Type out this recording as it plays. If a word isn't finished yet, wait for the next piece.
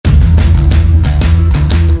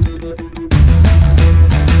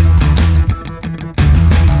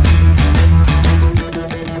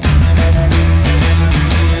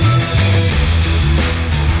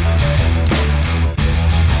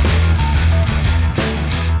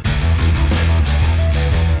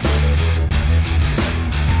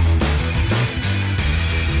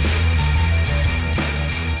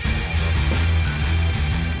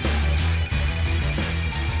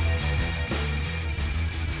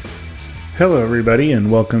Hello, everybody,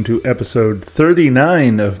 and welcome to episode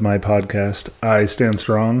 39 of my podcast, I Stand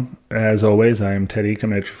Strong. As always, I am Teddy,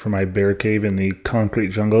 coming at you from my bear cave in the concrete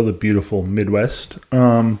jungle, the beautiful Midwest.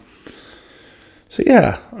 Here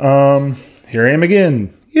I am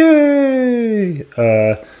again. Yay!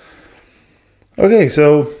 Okay,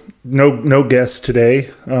 so no guests today,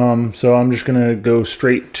 so I'm just going to go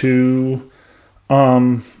straight to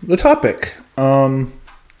the topic.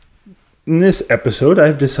 In this episode,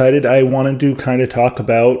 I've decided I wanted to kind of talk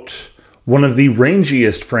about one of the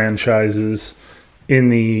rangiest franchises in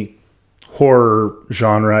the horror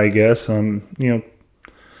genre, I guess. Calling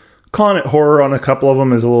it horror on a couple of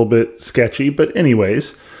them is a little bit sketchy, but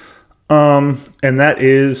anyways. And that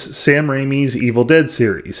is Sam Raimi's Evil Dead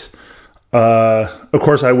series. Of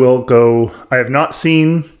course, I have not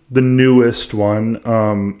seen the newest one,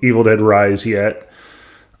 Evil Dead Rise, yet.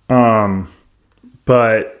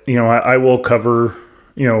 But, I will cover,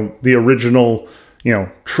 the original,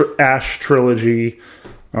 Ash trilogy.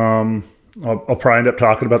 I'll probably end up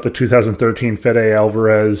talking about the 2013 Fede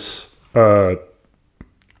Alvarez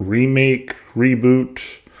remake, reboot,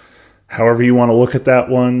 however you want to look at that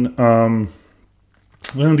one.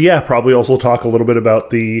 Probably also talk a little bit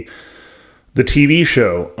about the TV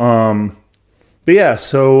show.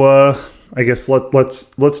 I guess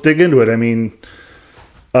let's dig into it.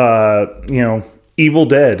 Evil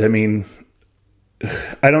Dead.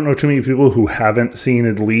 I don't know too many people who haven't seen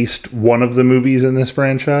at least one of the movies in this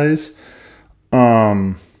franchise.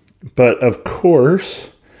 But of course,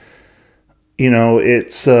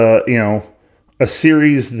 it's, a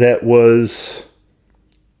series that was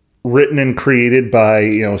written and created by,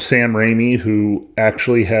 Sam Raimi, who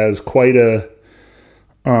actually has quite a,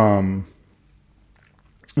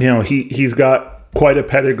 he's got quite a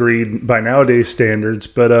pedigree by nowadays standards,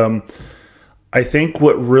 but, I think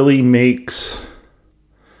what really makes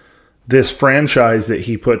this franchise that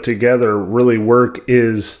he put together really work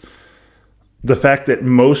is the fact that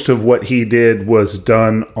most of what he did was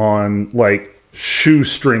done on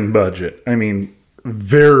shoestring budget.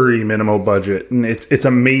 Very minimal budget, and it's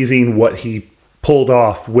amazing what he pulled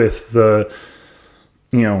off with the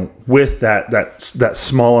with that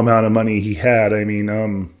small amount of money he had.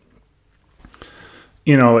 And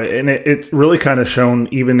it's really kind of shown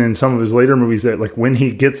even in some of his later movies that when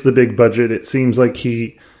he gets the big budget, it seems like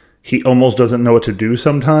he almost doesn't know what to do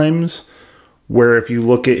sometimes. Where if you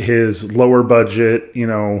look at his lower budget,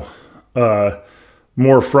 more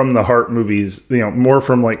from the heart movies, more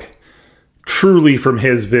from truly from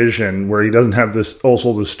his vision, where he doesn't have this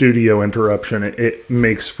also the studio interruption, it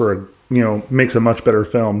makes for makes a much better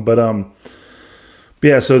film.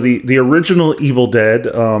 So the original Evil Dead,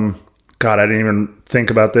 God, I didn't even think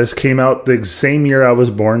about this, came out the same year I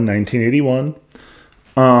was born, 1981.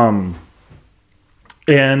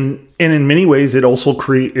 And in many ways, it also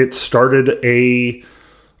started a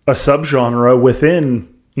subgenre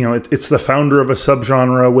within, it's the founder of a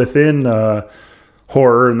subgenre within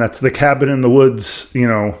horror, and that's the cabin in the woods,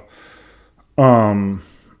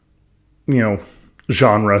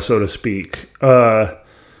 genre, so to speak.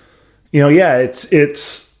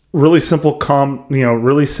 It's really simple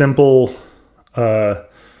really simple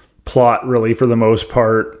plot, really, for the most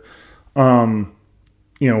part.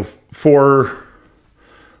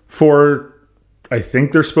 For I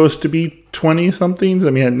think they're supposed to be 20-somethings.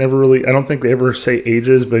 I don't think they ever say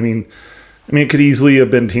ages, but it could easily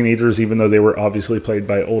have been teenagers, even though they were obviously played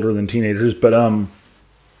by older than teenagers. But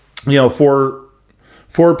four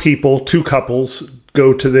people, two couples,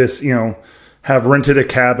 go to this, have rented a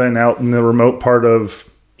cabin out in the remote part of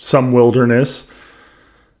some wilderness,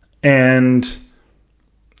 and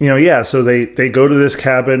so they go to this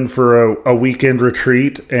cabin for a weekend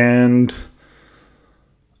retreat, and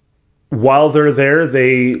while they're there,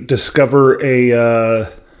 they discover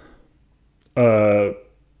a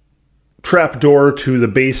trap door to the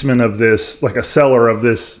basement of this, a cellar of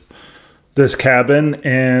this cabin,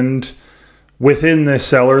 and within this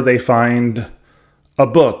cellar they find a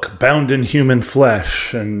book bound in human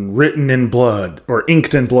flesh and written in blood, or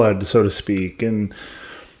inked in blood, so to speak, and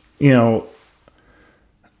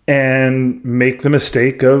and make the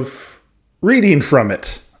mistake of reading from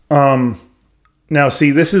it. Now, see,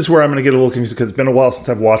 this is where I'm going to get a little confused, because it's been a while since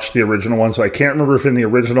I've watched the original one, so I can't remember if in the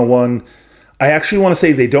original one, I actually want to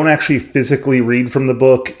say they don't actually physically read from the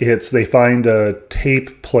book. They find a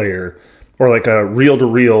tape player, or a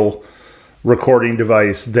reel-to-reel recording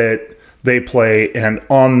device that they play, and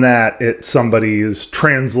on that, somebody is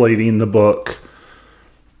translating the book.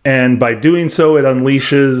 And by doing so, it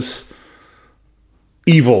unleashes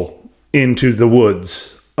evil into the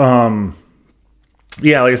woods. Like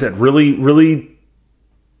I said, really, really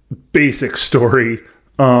basic story.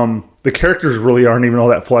 The characters really aren't even all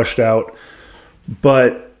that fleshed out,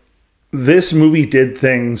 but this movie did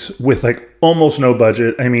things with like almost no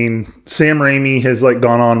budget. I mean, Sam Raimi has like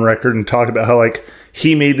gone on record and talked about how like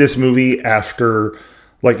he made this movie after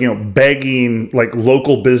like, you know, begging like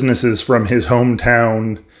local businesses from his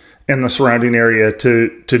hometown and the surrounding area to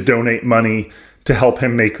donate money to help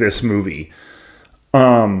him make this movie.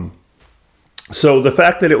 So the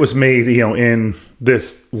fact that it was made, you know, in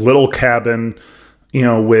this little cabin, you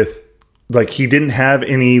know, with like, he didn't have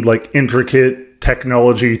any like intricate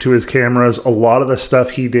technology to his cameras. A lot of the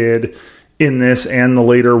stuff he did in this and the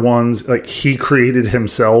later ones, like he created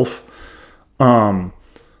himself.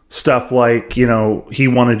 Stuff like, you know, he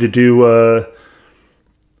wanted to do a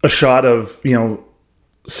shot of, you know,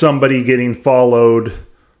 somebody getting followed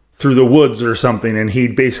through the woods or something, and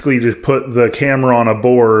he'd basically just put the camera on a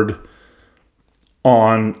board,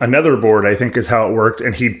 on another board, I think is how it worked,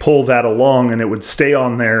 and he'd pull that along and it would stay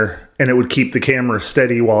on there and it would keep the camera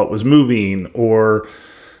steady while it was moving, or,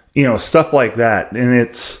 you know, stuff like that. And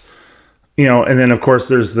it's, you know, and then of course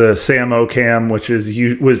there's the Samo cam, which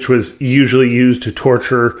was usually used to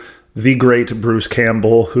torture the great Bruce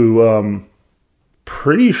Campbell, who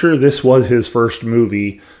pretty sure this was his first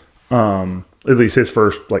movie, at least his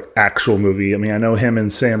first like actual movie. I mean, I know him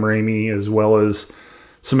and Sam Raimi, as well as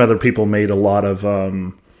some other people, made a lot of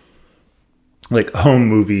like home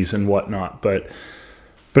movies and whatnot, but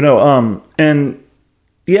no, and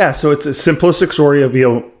yeah, so it's a simplistic story of, you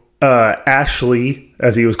know, Ashley,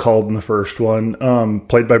 as he was called in the first one,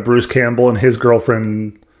 played by Bruce Campbell, and his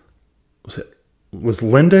girlfriend was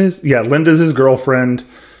Linda. Yeah, Linda's his girlfriend,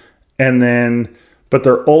 and then, but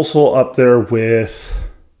they're also up there with,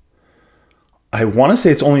 I want to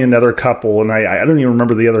say it's only another couple, and I don't even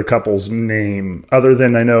remember the other couple's name, other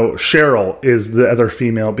than I know Cheryl is the other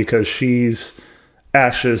female because she's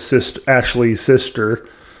Ashley's sister.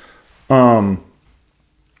 And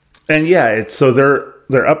yeah, it's, so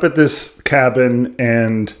they're up at this cabin,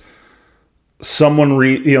 and someone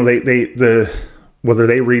whether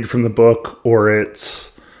they read from the book or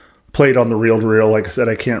it's played on the reel-to-reel, like I said,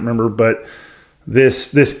 I can't remember, but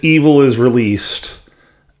this evil is released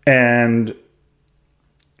and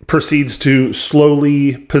proceeds to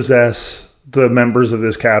slowly possess the members of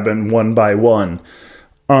this cabin one by one.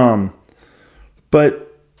 But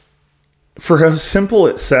for how simple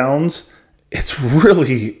it sounds, it's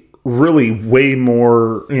really, really way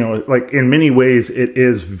more, you know, like in many ways it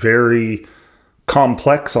is very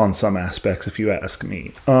complex on some aspects, if you ask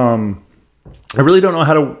me. I really don't know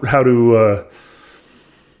how to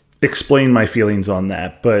explain my feelings on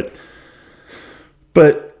that, but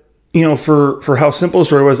you know, for how simple the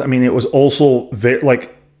story was, I mean, it was also very,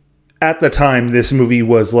 like, at the time, this movie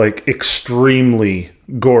was like extremely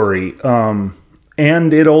gory.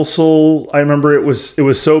 And it also, I remember it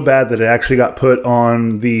was so bad that it actually got put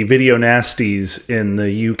on the video nasties in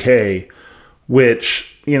the UK,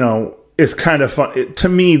 which, you know, is kind of fun. To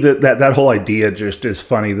me, that whole idea just is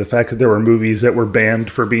funny. The fact that there were movies that were banned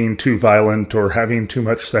for being too violent or having too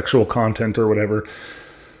much sexual content or whatever.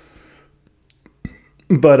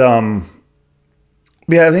 But,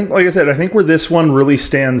 yeah, I think, like I said, I think where this one really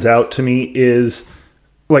stands out to me is,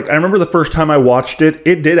 like, I remember the first time I watched it,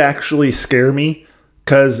 it did actually scare me,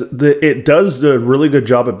 because it does a really good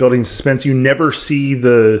job at building suspense. You never see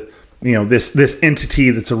the, you know, this entity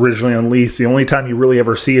that's originally unleashed. The only time you really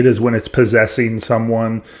ever see it is when it's possessing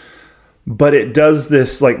someone. But it does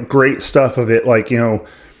this, like, great stuff of it, like, you know,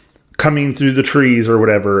 coming through the trees or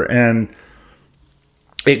whatever, and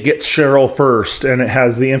it gets Cheryl first, and it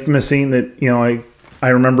has the infamous scene that, you know, I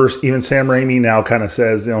remember even Sam Raimi now kind of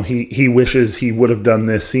says, you know, he wishes he would have done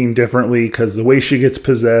this scene differently, because the way she gets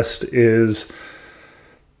possessed is,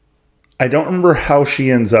 I don't remember how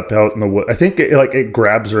she ends up out in the woods. I think it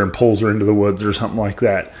grabs her and pulls her into the woods or something like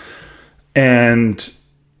that. And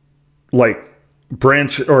like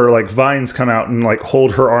branch or like vines come out and like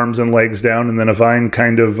hold her arms and legs down, and then a vine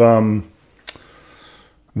kind of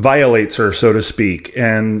violates her, so to speak.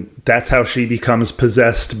 And that's how she becomes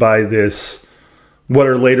possessed by this, what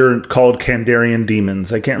are later called Kandarian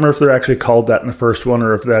demons. I can't remember if they're actually called that in the first one,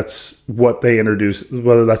 or if that's what they introduce,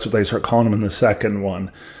 whether that's what they start calling them in the second one.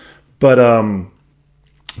 But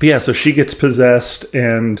yeah, so she gets possessed,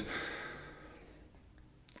 and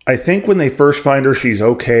I think when they first find her, she's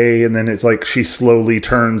okay, and then it's like she slowly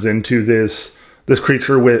turns into this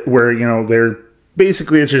creature where, you know, they're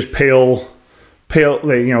basically, it's just pale.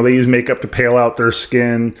 They, you know, they use makeup to pale out their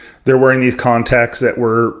skin. They're wearing these contacts that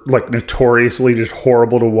were like notoriously just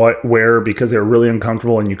horrible to wear because they were really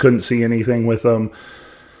uncomfortable and you couldn't see anything with them.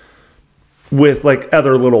 with like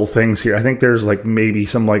other little things here. I think there's like maybe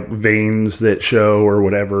some like veins that show or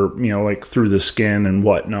whatever, like through the skin and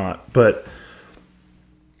whatnot. But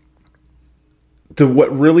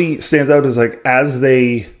what really stands out is like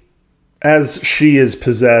as she is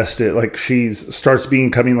possessed, it like starts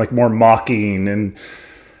becoming like more mocking and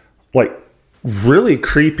like really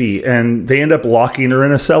creepy, and they end up locking her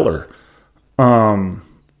in a cellar.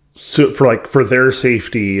 So for their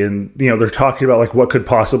safety, and they're talking about like what could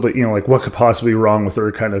possibly be wrong with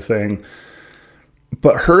her kind of thing.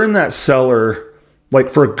 But her in that cellar,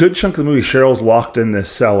 like for a good chunk of the movie, Cheryl's locked in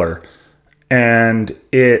this cellar, and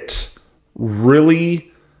it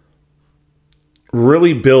really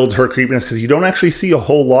builds her creepiness because you don't actually see a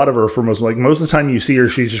whole lot of her for most of the time you see her,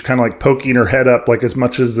 she's just kind of like poking her head up like as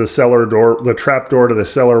much as the cellar door, the trap door to the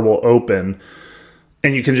cellar will open,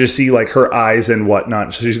 and you can just see like her eyes and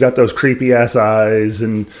whatnot. So she's got those creepy ass eyes,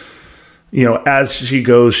 and as she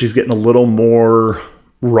goes, she's getting a little more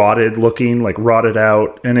rotted looking, like rotted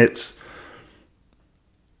out, and it's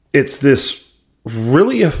this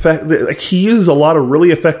really effective, like he uses a lot of really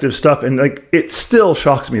effective stuff, and like it still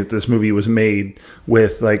shocks me that this movie was made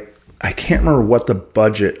with like, I can't remember what the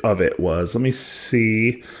budget of it was. Let me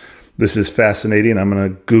see. This is fascinating. I'm going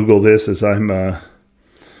to Google this as I'm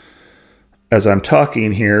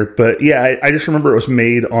talking here. But yeah, I just remember it was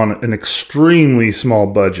made on an extremely small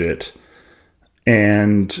budget,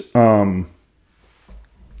 and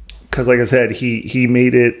because like I said, he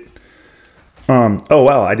made it. Oh,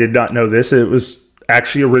 wow. I did not know this. It was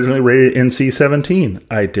actually originally rated NC-17.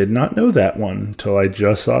 I did not know that one until I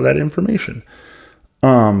just saw that information.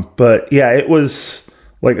 But yeah, it was,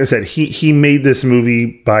 like I said, he made this movie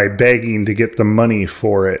by begging to get the money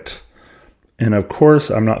for it. And of course,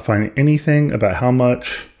 I'm not finding anything about how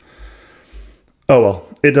much. Oh, well,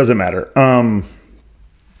 it doesn't matter.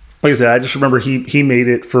 Like I said, I just remember he made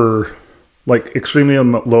it for like extremely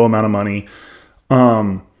low amount of money.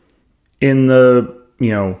 In the,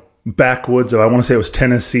 backwoods of, I want to say it was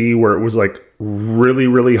Tennessee, where it was like really,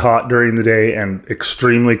 really hot during the day and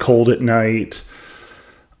extremely cold at night.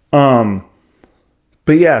 But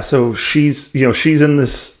yeah, so she's in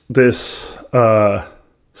this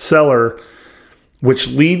cellar, which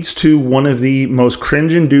leads to one of the most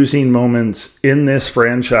cringe-inducing moments in this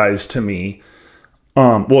franchise to me.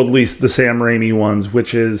 Well, at least the Sam Raimi ones,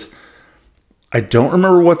 which is, I don't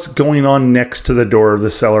remember what's going on next to the door of the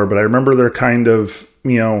cellar, but I remember they're kind of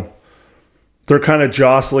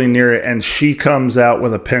jostling near it, and she comes out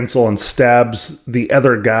with a pencil and stabs the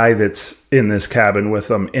other guy that's in this cabin with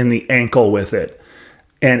them in the ankle with it.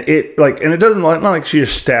 And it doesn't, not like she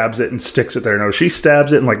just stabs it and sticks it there. No, she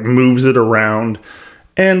stabs it and like moves it around.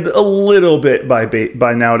 And a little bit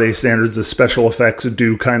by nowadays standards, the special effects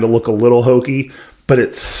do kind of look a little hokey, but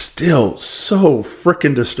it's still so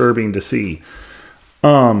freaking disturbing to see.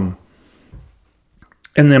 And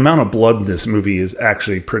the amount of blood in this movie is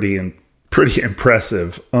actually pretty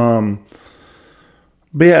impressive. But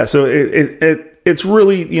yeah, so it's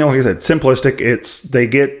really, like I said, simplistic.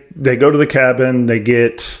 They go to the cabin, they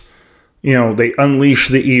unleash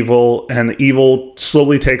the evil, and the evil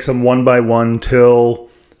slowly takes them one by one till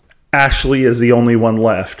Ashley is the only one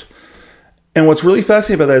left. And what's really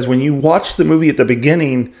fascinating about that is when you watch the movie at the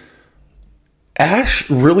beginning, Ash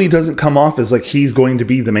really doesn't come off as like he's going to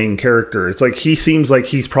be the main character. It's like he seems like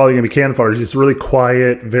he's probably going to be cannon fodder. He's really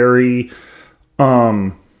quiet, very,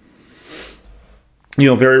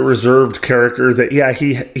 very reserved character that, yeah,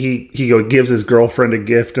 he gives his girlfriend a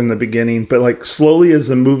gift in the beginning, but like slowly as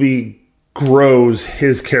the movie grows,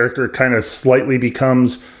 his character kind of slightly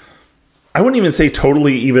becomes, I wouldn't even say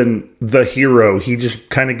totally even the hero. He just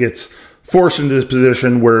kind of gets forced into this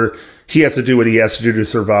position where he has to do what he has to do to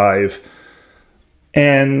survive.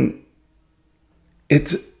 And I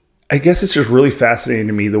guess it's just really fascinating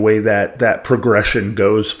to me the way that progression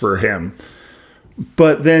goes for him.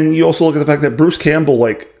 But then you also look at the fact that Bruce Campbell,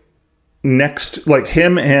 like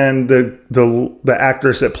him and the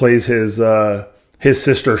actress that plays his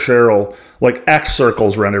sister Cheryl, like act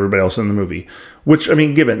circles around everybody else in the movie. Which, I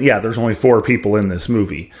mean, given, yeah, there's only 4 people in this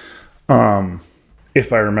movie.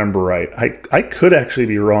 If I remember right. I could actually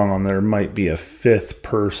be wrong on there might be a 5th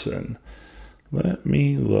person. Let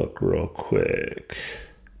me look real quick.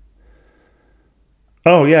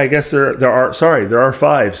 Oh yeah, I guess there are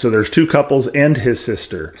 5. So there's 2 couples and his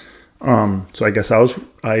sister. So I guess I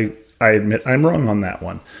admit I'm wrong on that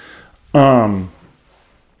one.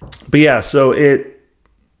 But yeah,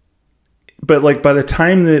 but like by the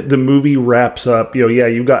time that the movie wraps up,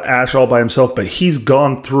 you got Ash all by himself, but he's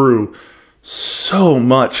gone through so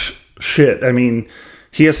much shit. I mean,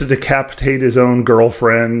 he has to decapitate his own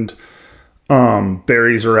girlfriend,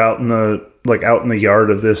 buries her out in out in the yard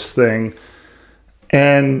of this thing.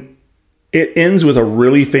 And it ends with a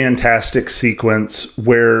really fantastic sequence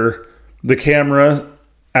where the camera,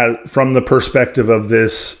 from the perspective of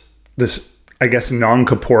this, I guess,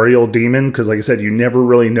 non-corporeal demon, because like I said, you never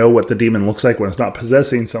really know what the demon looks like when it's not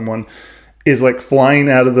possessing someone, is like flying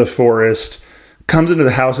out of the forest, comes into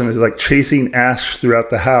the house and is like chasing Ash throughout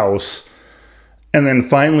the house, and then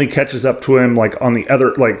finally catches up to him like on the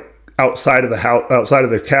other, like outside of the house, outside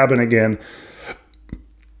of the cabin again,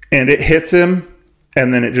 and it hits him,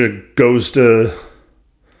 and then it just goes to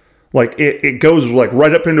like it goes like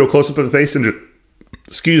right up into a close-up of the face and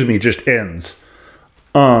just ends.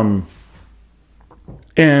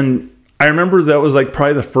 And I remember that was like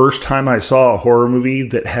probably the first time I saw a horror movie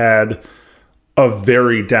that had a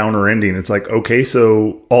very downer ending. It's like, okay,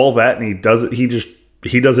 so all that, and he doesn't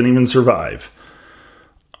even survive.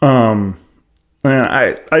 And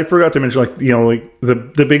I forgot to mention, like, you know, like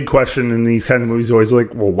the big question in these kind of movies is always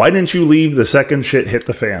like, well, why didn't you leave the second shit hit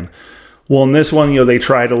the fan? Well, in this one, you know, they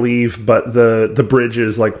try to leave, but the bridge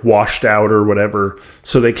is like washed out or whatever,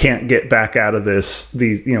 so they can't get back out of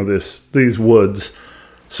these woods.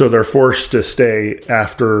 So they're forced to stay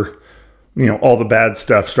after, you know, all the bad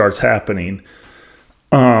stuff starts happening.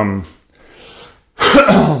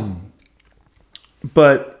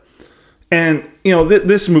 But, and, you know,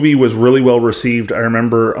 this movie was really well received. I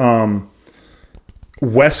remember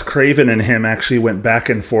Wes Craven and him actually went back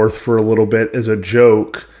and forth for a little bit as a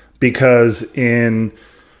joke, because in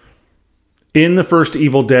the first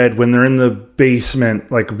Evil Dead, when they're in the basement,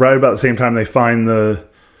 like right about the same time they find the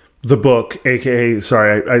book, aka,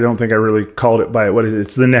 sorry, I don't think I really called it by it. What is it?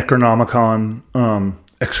 It's the Necronomicon,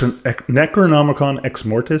 Necronomicon Ex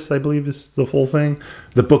Mortis, I believe is the full thing.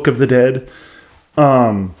 The Book of the Dead.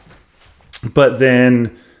 But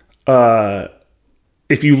then,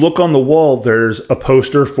 if you look on the wall, there's a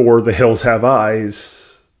poster for The Hills Have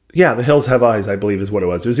Eyes. Yeah, The Hills Have Eyes, I believe is what it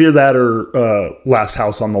was. It was either that or Last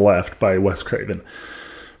House on the Left by Wes Craven.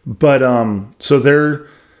 But, so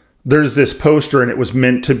there's this poster, and it was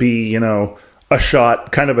meant to be, you know, a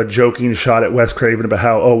shot, kind of a joking shot at Wes Craven about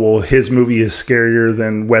how, oh, well, his movie is scarier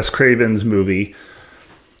than Wes Craven's movie,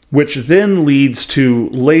 which then leads to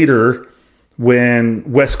later when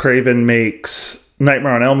Wes Craven makes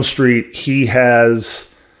Nightmare on Elm Street, he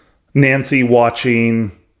has Nancy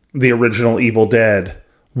watching the original Evil Dead,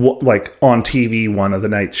 like on TV one of the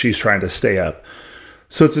nights she's trying to stay up.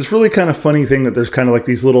 So it's this really kind of funny thing that there's kind of like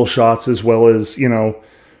these little shots, as well as, you know,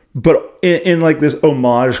 but in like this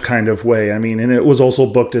homage kind of way. I mean, and it was also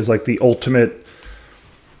booked as like the ultimate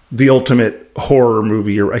horror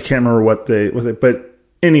movie, or I can't remember what but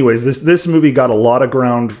anyways, this movie got a lot of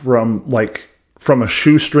ground from a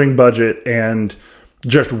shoestring budget, and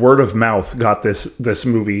just word of mouth got this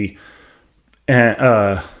movie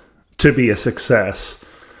to be a success.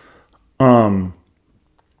 And,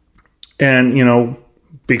 you know,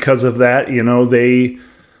 because of that, you know, they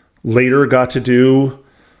later got to do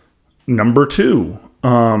number 2.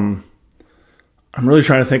 I'm really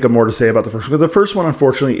trying to think of more to say about the first one. The first one,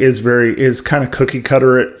 unfortunately, is kind of cookie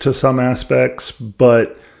cutter to some aspects,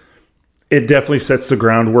 but it definitely sets the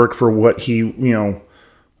groundwork for what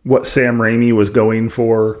what Sam Raimi was going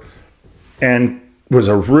for, and was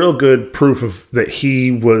a real good proof of that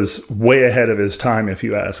he was way ahead of his time, if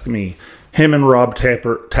you ask me. Him and Rob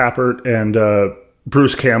Tappert and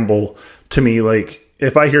Bruce Campbell, to me, like,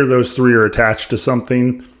 if I hear those three are attached to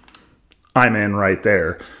something, I'm in right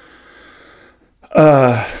there.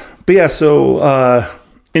 But yeah, so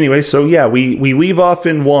anyway, so yeah, we leave off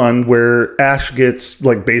in 1 where Ash gets,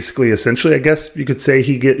 like, basically, essentially, I guess you could say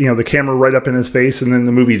he get, you know, the camera right up in his face, and then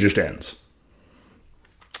the movie just ends.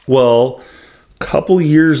 Well, a couple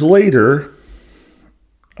years later,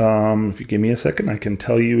 if you give me a second, I can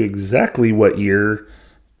tell you exactly what year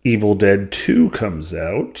Evil Dead 2 comes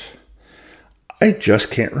out. I just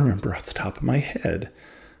can't remember off the top of my head,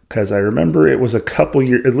 because I remember it was at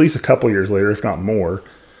least a couple years later, if not more.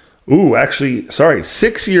 Ooh, actually, sorry,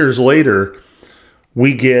 6 years later,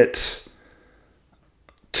 we get,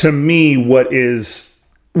 to me, what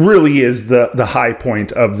really is the high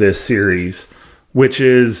point of this series, which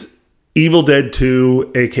is Evil Dead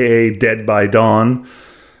 2, aka Dead by Dawn,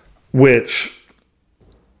 which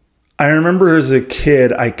I remember as a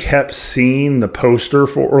kid, I kept seeing the poster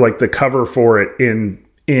for, or like the cover for it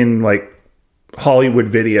in like Hollywood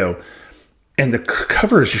Video. And the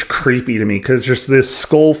cover is just creepy to me, because it's just this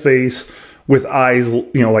skull face with eyes,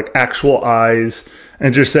 you know, like actual eyes,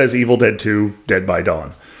 and it just says Evil Dead 2, Dead by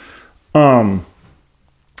Dawn. And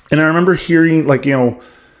I remember hearing, like, you know,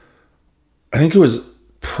 I think it was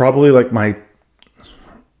probably like my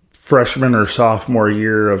freshman or sophomore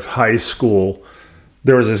year of high school,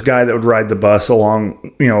 there was this guy that would ride the bus along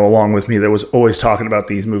with me that was always talking about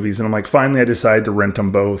these movies. And I'm like, finally, I decided to rent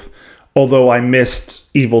them both. Although I missed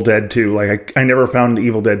Evil Dead 2. Like, I never found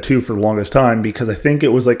Evil Dead 2 for the longest time because I think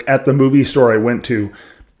it was like at the movie store I went to,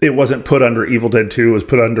 it wasn't put under Evil Dead 2. It was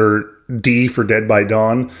put under D for Dead by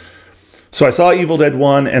Dawn. So I saw Evil Dead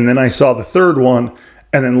 1 and then I saw the third one.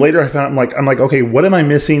 And then later I'm like, okay, what am I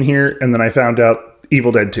missing here? And then I found out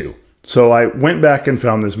Evil Dead 2. So I went back and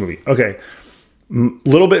found this movie. Okay,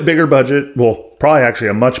 little bit bigger budget. Well, probably actually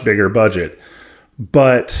a much bigger budget.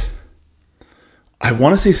 But I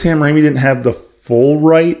want to say Sam Raimi didn't have the full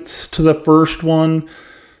rights to the first one.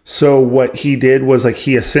 So what he did was like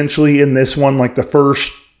he essentially in this one, like the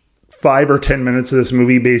first 5 or 10 minutes of this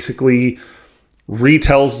movie basically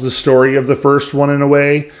retells the story of the first one in a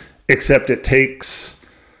way, except it takes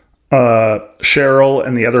Cheryl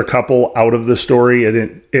and the other couple out of the story,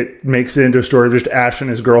 and it makes it into a story of just Ash and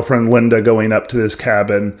his girlfriend Linda going up to this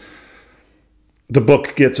cabin. The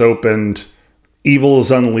book gets opened. Evil is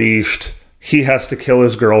unleashed. He has to kill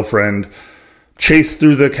his girlfriend, chase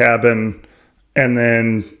through the cabin, and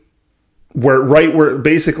then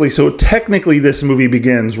so technically this movie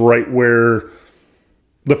begins right where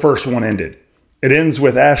the first one ended. It ends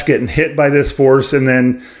with Ash getting hit by this force, and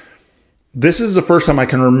then this is the first time I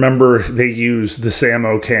can remember they used the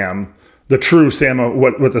Samo cam, the true Samo,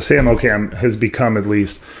 what the Samo cam has become at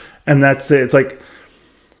least. And that's it. It's like,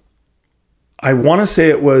 I want to say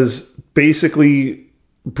it was basically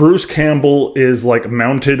Bruce Campbell is like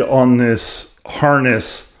mounted on this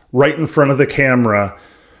harness right in front of the camera,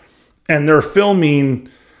 and they're filming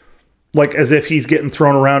like as if he's getting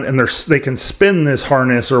thrown around, and they can spin this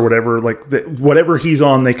harness or whatever, whatever he's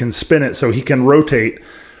on, they can spin it so he can rotate.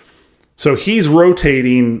 So he's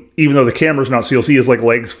rotating, even though the camera's not, so you'll see his like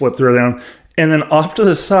legs flip through down. And then off to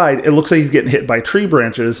the side, it looks like he's getting hit by tree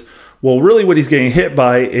branches. Well, really what he's getting hit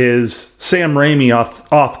by is Sam Raimi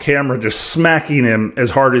off camera, just smacking him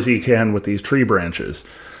as hard as he can with these tree branches.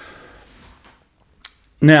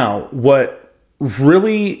 Now, what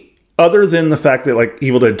really, other than the fact that like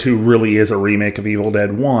Evil Dead 2 really is a remake of Evil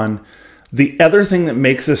Dead 1, the other thing that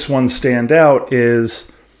makes this one stand out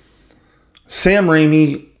is Sam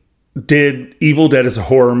Raimi did Evil Dead as a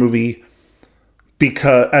horror movie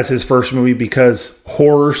as his first movie because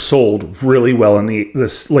horror sold really well in the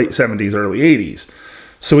late 70s, early 80s.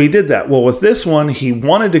 So he did that. Well, with this one, he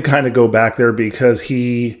wanted to kind of go back there because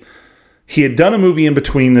he had done a movie in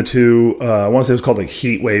between the two. I want to say it was called like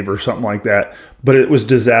Heat Wave or something like that, but it was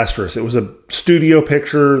disastrous. It was a studio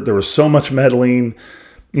picture. There was so much meddling.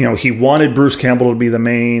 He wanted Bruce Campbell to be the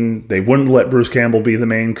main. They wouldn't let Bruce Campbell be the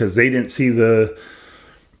main because they didn't see the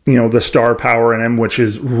star power in him, which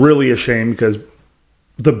is really a shame because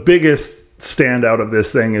the biggest standout of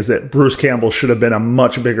this thing is that Bruce Campbell should have been a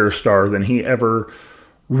much bigger star than he ever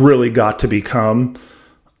really got to become.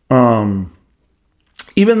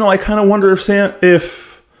 Even though I kind of wonder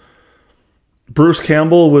if Bruce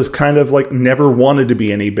Campbell was kind of like never wanted to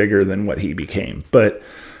be any bigger than what he became. But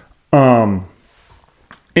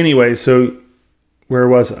anyway, so where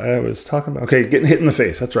was I? I was talking about, okay, getting hit in the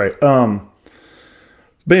face. That's right. But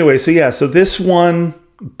anyway, so this one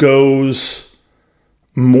goes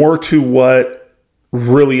more to what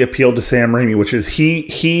really appealed to Sam Raimi, which is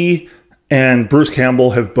he and Bruce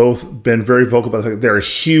Campbell have both been very vocal about the fact they're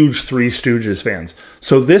huge Three Stooges fans.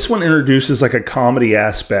 So this one introduces like a comedy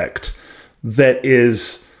aspect that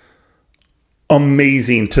is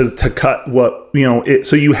amazing to cut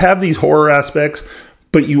so you have these horror aspects,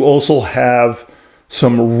 but you also have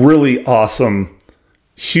some really awesome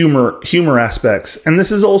humor aspects. And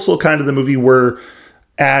this is also kind of the movie where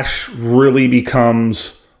Ash really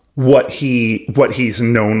becomes what he's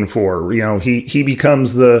known for. He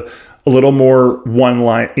becomes a little more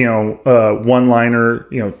one-liner.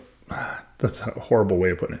 That's a horrible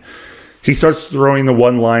way of putting it. He starts throwing the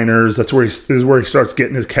one-liners. That's where he starts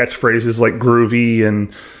getting his catchphrases like groovy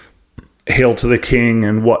and hail to the king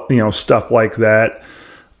and stuff like that.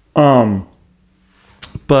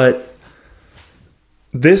 But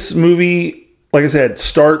this movie, like I said,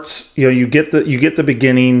 starts, you get the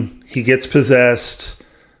beginning, he gets possessed,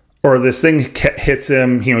 or this thing hits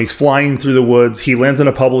him, he's flying through the woods, he lands in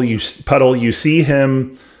a puddle, you see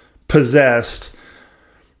him possessed,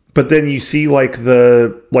 but then you see like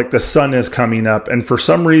the sun is coming up, and for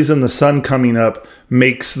some reason the sun coming up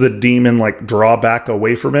makes the demon like draw back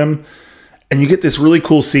away from him, and you get this really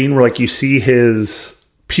cool scene where like you see his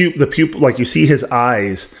pupil, like you see his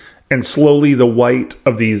eyes, and slowly the white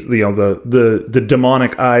of these, the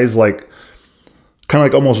demonic eyes, like kind of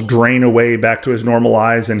like almost drain away back to his normal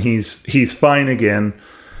eyes, and he's fine again.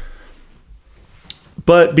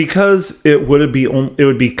 But because it would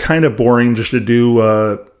be kind of boring just to do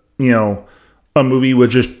a movie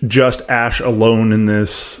with just Ash alone in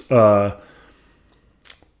this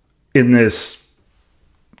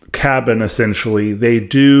cabin, essentially. They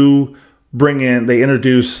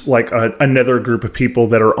introduce like another group of people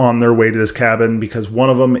that are on their way to this cabin, because one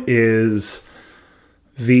of them is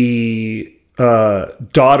the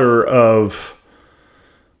daughter of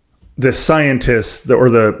the scientist,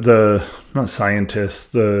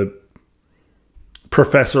 the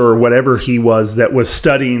professor or whatever he was that was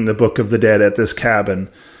studying the Book of the Dead at this cabin.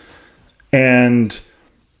 And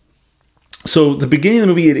so the beginning of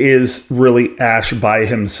the movie, it is really Ash by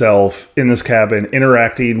himself in this cabin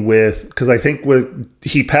interacting with, because I think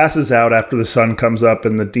he passes out after the sun comes up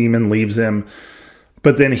and the demon leaves him,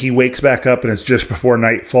 but then he wakes back up and it's just before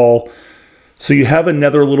nightfall. So you have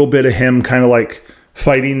another little bit of him kind of like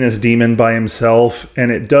fighting this demon by himself,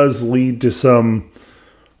 and it does lead to some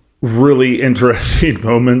really interesting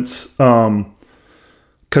moments.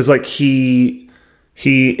 Because like he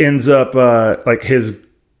ends up like his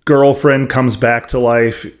girlfriend comes back to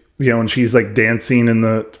life, and she's like dancing in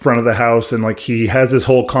the front of the house, and like he has this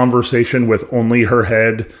whole conversation with only her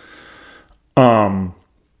head. And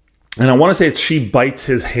I want to say she bites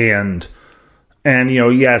his hand. And,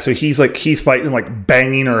 so he's fighting, like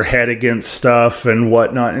banging her head against stuff and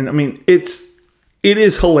whatnot. And I mean, it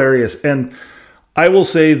is hilarious. And I will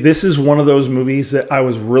say this is one of those movies that I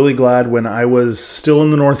was really glad when I was still in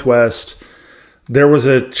the Northwest, there was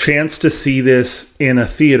a chance to see this in a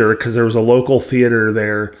theater, because there was a local theater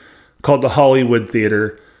there called the Hollywood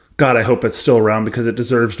Theater. God, I hope it's still around, because it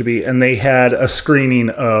deserves to be. And they had a screening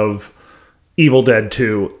of Evil Dead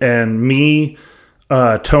 2. And me,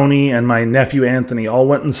 Tony, and my nephew Anthony all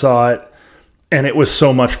went and saw it, and it was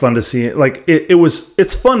so much fun to see it. Like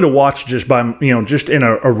it's fun to watch just by just in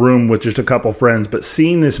a room with just a couple friends, but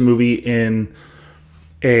seeing this movie in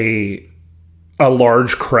a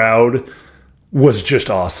large crowd was just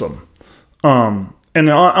awesome. And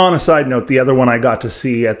on a side note, the other one I got to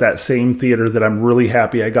see at that same theater that I'm really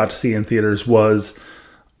happy I got to see in theaters was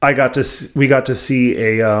we got to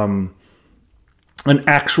see an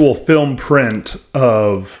actual film print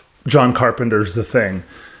of John Carpenter's The Thing.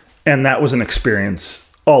 And that was an experience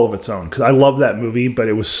all of its own, because I love that movie, but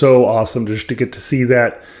it was so awesome just to get to see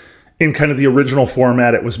that in kind of the original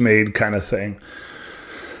format it was made kind of thing.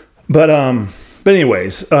 But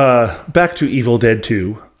anyways, back to Evil Dead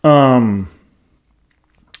 2. So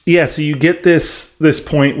you get this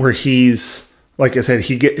point where he's, like I said,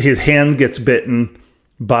 his hand gets bitten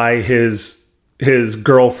by his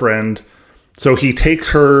girlfriend. So he takes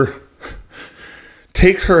her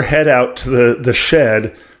head out to the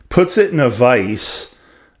shed, puts it in a vise,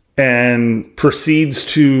 and proceeds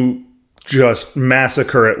to just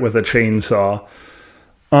massacre it with a chainsaw.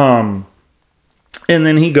 And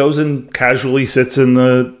then he goes and casually sits in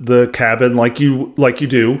the cabin like you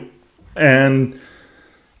do. And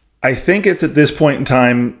I think it's at this point in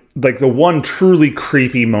time, like the one truly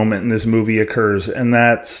creepy moment in this movie occurs. And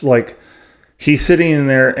that's like, he's sitting in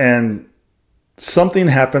there and something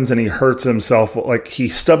happens and he hurts himself. Like he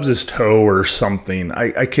stubs his toe or something.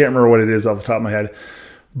 I can't remember what it is off the top of my head.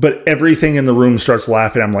 But everything in the room starts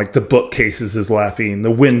laughing. I'm like, the bookcases is laughing. The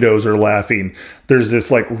windows are laughing. There's this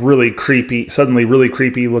like really creepy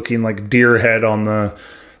looking like deer head on the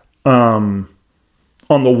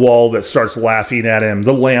wall that starts laughing at him.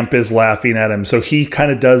 The lamp is laughing at him. So he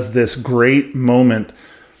kind of does this great moment.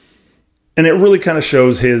 And it really kind of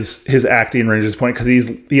shows his acting range at this point, because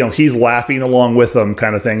he's laughing along with them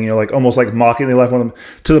kind of thing, like almost like mockingly laughing with them,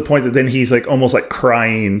 to the point that then he's like almost like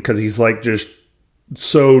crying, because he's like just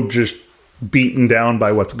beaten down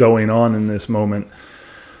by what's going on in this moment.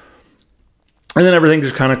 And then everything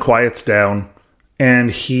just kind of quiets down, and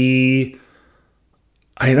I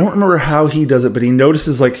don't remember how he does it, but he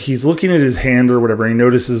notices, like, he's looking at his hand or whatever, and he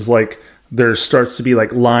notices like there starts to be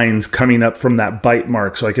like lines coming up from that bite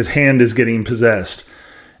mark. So like his hand is getting possessed.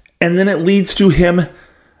 And then it leads to him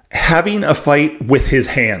having a fight with his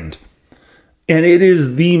hand. And it is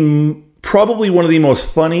probably one of the most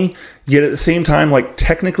funny, yet at the same time, like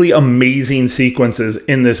technically amazing sequences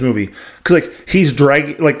in this movie. Because like he's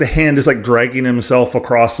dragging, like the hand is like dragging himself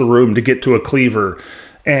across the room to get to a cleaver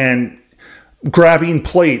and grabbing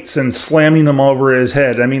plates and slamming them over his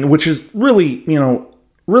head. I mean, which is really,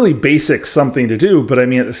 really basic something to do, but I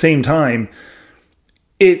mean, at the same time,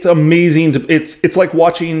 it's amazing. It's like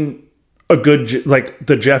watching some of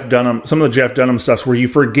the Jeff Dunham stuff where you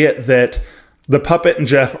forget that the puppet and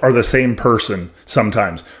Jeff are the same person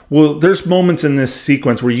sometimes. Well, there's moments in this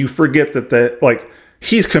sequence where you forget that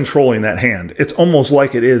he's controlling that hand. It's almost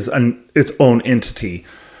like it is its own entity.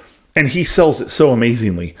 And he sells it so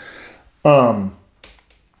amazingly. And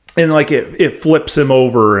like it flips him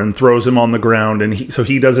over and throws him on the ground. And so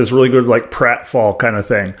he does this really good like pratfall kind of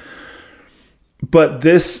thing. But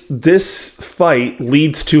this fight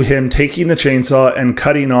leads to him taking the chainsaw and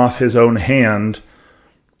cutting off his own hand.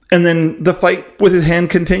 And then the fight with his hand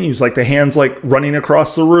continues. Like the hand's like running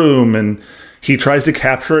across the room, and he tries to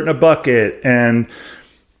capture it in a bucket. And,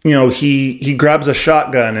 you know, he grabs a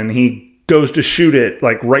shotgun and he goes to shoot it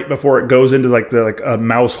like right before it goes into like a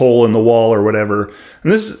mouse hole in the wall or whatever.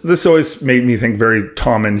 And this always made me think very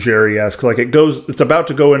Tom and Jerry-esque. Like it's about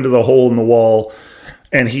to go into the hole in the wall,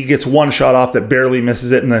 and he gets one shot off that barely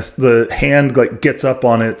misses it, and the hand like gets up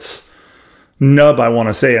on its nub, I want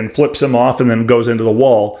to say, and flips him off and then goes into the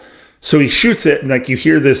wall. So he shoots it, and like you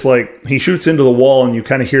hear this, like he shoots into the wall, and you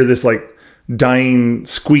kind of hear this like dying,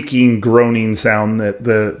 squeaking, groaning sound that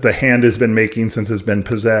the hand has been making since it's been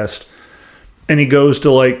possessed. And he goes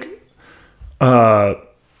to like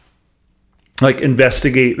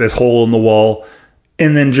investigate this hole in the wall,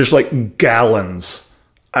 and then just like gallons,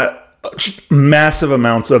 massive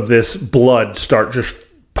amounts of this blood start just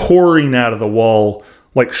pouring out of the wall,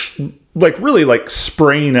 like really like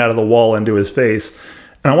spraying out of the wall into his face.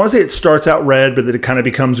 And I want to say it starts out red, but then it kind of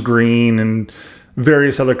becomes green and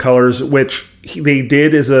various other colors, which they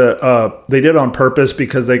did they did on purpose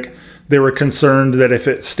because they were concerned that if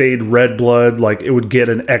it stayed red blood, like it would get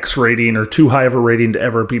an X rating or too high of a rating to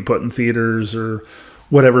ever be put in theaters or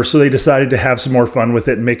whatever. So they decided to have some more fun with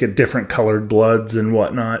it and make it different colored bloods and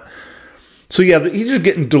whatnot. So yeah, he's just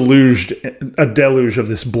getting a deluge of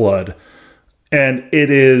this blood. And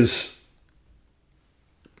it is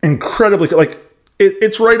incredibly, like,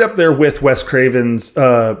 it's right up there with Wes Craven's,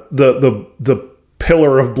 the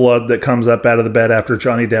pillar of blood that comes up out of the bed after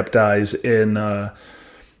Johnny Depp dies in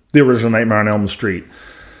the original Nightmare on Elm Street.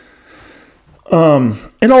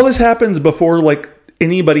 And all this happens before like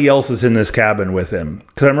anybody else is in this cabin with him.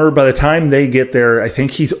 Because I remember by the time they get there, I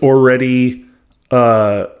think he's already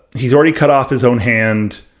cut off his own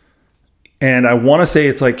hand. And I want to say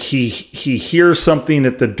it's like he hears something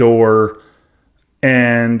at the door,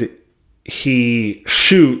 and he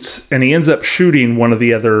shoots, and he ends up shooting one of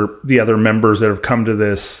the other members that have come to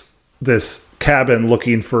this cabin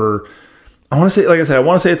looking for. I want to say, like I said, I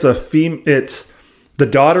want to say it's the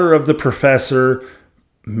daughter of the professor.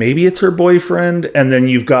 Maybe it's her boyfriend. And then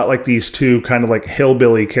you've got like these two kind of like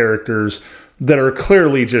hillbilly characters that are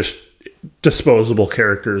clearly just disposable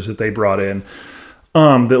characters that they brought in,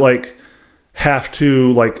 that like have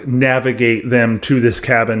to like navigate them to this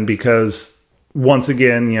cabin because once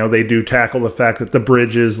again, you know, they do tackle the fact that the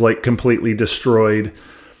bridge is like completely destroyed.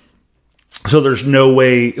 So there's no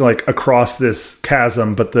way like across this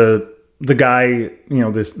chasm, but the guy, you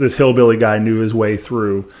know, this hillbilly guy knew his way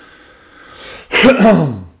through.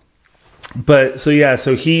 But so yeah,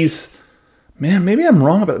 so he's, man, maybe I'm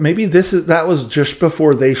wrong about it. Maybe that was just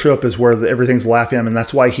before they show up is where everything's laughing at him, and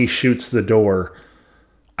that's why he shoots the door.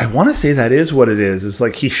 I want to say that is what it is. It's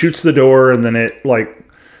like he shoots the door, and then it like,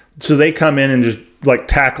 so they come in and just like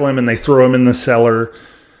tackle him, and they throw him in the cellar.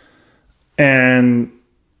 And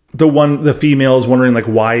the female is wondering like,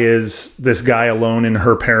 why is this guy alone in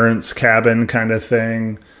her parents' cabin kind of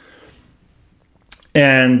thing.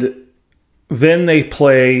 And then they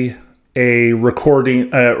play a recording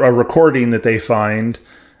that they find,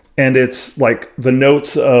 and it's like the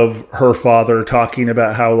notes of her father talking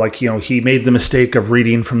about how, like, you know, he made the mistake of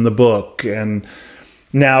reading from the book, and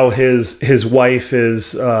now his wife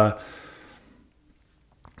is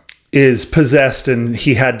possessed, and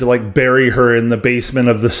he had to like bury her in the basement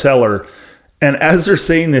of the cellar. And as they're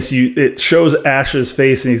saying this, it shows Ash's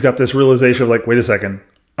face, and he's got this realization of like, wait a second,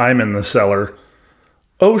 I'm in the cellar.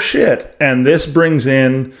 Oh shit. And this brings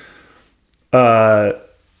in basically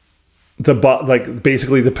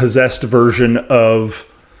the possessed version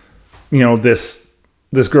of, you know, this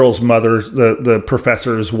girl's mother, the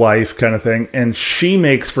professor's wife kind of thing. And she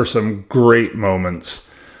makes for some great moments.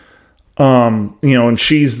 You know, and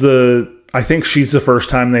I think she's the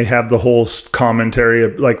first time they have the whole commentary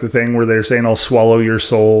of like the thing where they're saying, I'll swallow your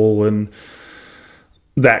soul and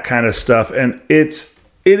that kind of stuff. And it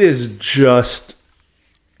is just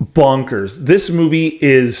bonkers. This movie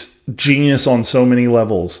is genius on so many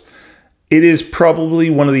levels. It is probably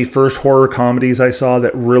one of the first horror comedies I saw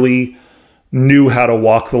that really knew how to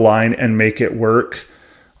walk the line and make it work.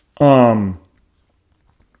 And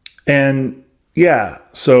yeah,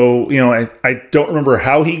 so, you know, I don't remember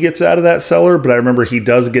how he gets out of that cellar, but I remember he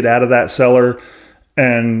does get out of that cellar,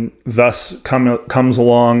 and thus comes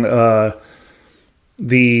along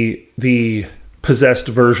the possessed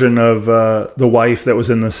version of the wife that was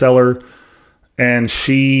in the cellar, and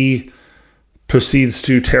she proceeds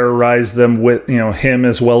to terrorize them with, him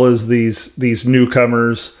as well as these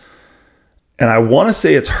newcomers. And I want to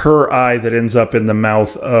say it's her eye that ends up in the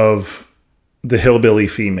mouth of the hillbilly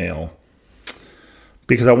female,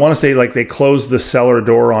 because I want to say like they close the cellar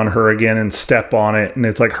door on her again and step on it, and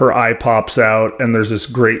it's like her eye pops out, and there's this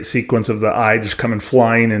great sequence of the eye just coming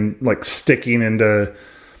flying and like sticking into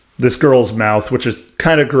this girl's mouth, which is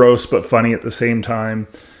kind of gross but funny at the same time.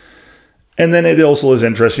 And then it also is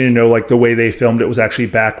interesting, like the way they filmed it was actually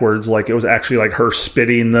backwards. Like it was actually like her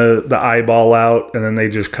spitting the eyeball out, and then they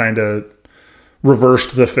just kind of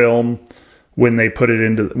reversed the film when they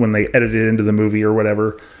edited it into the movie or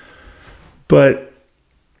whatever. But,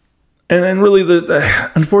 and then really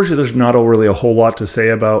unfortunately there's not really a whole lot to say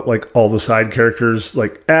about like all the side characters.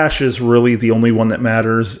 Like Ash is really the only one that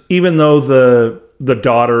matters, even though the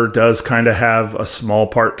daughter does kind of have a small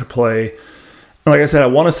part to play. Like I said, I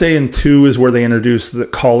want to say in 2 is where they introduce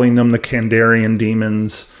calling them the Kandarian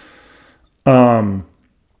demons. And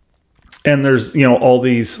there's, all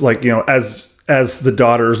these, like, as the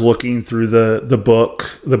daughter's looking through the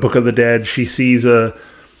book of the dead, she sees a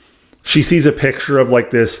picture of like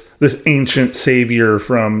this ancient savior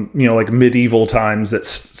from, like medieval times that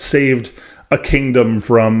saved a kingdom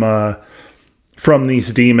from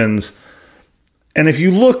these demons. And if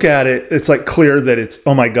you look at it, it's like clear that it's,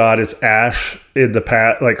 oh my God, it's Ash in the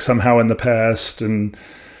past, like somehow in the past. And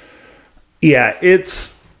yeah,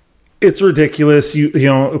 it's ridiculous.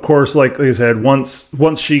 Of course, like I said, once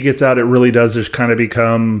she gets out, it really does just kind of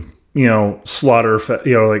become, slaughter,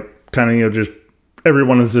 like kind of, just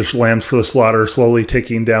everyone is just lambs for the slaughter, slowly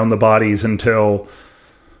taking down the bodies until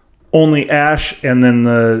only Ash and then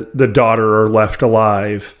the daughter are left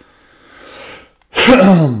alive.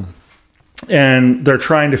 And they're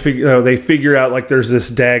trying to figure out like there's this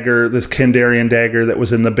dagger, this Kandarian dagger that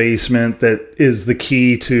was in the basement that is the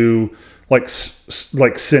key to like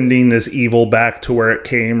sending this evil back to where it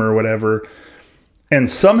came or whatever. And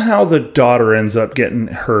somehow the daughter ends up getting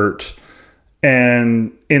hurt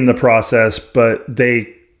and in the process, but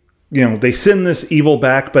they send this evil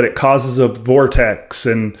back, but it causes a vortex,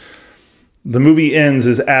 and the movie ends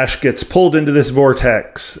as Ash gets pulled into this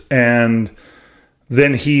vortex, and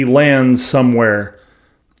then he lands somewhere,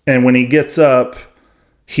 and when he gets up,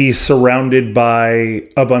 he's surrounded by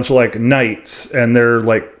a bunch of like knights, and they're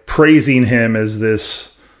like praising him as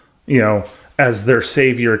this, as their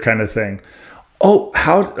savior kind of thing. Oh,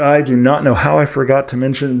 I do not know how I forgot to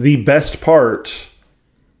mention the best part.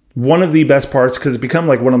 One of the best parts, because it's become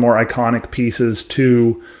like one of the more iconic pieces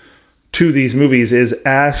to these movies, is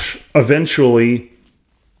Ash eventually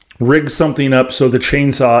rigs something up so the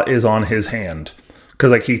chainsaw is on his hand.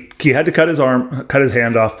 Because like he had to cut his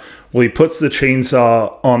hand off. Well, he puts the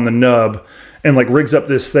chainsaw on the nub and like rigs up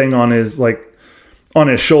this thing on his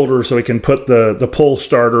shoulder so he can put the pull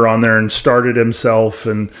starter on there and start it himself.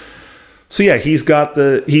 And so yeah, he has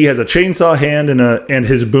a chainsaw hand and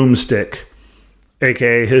his boomstick,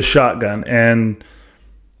 aka his shotgun. And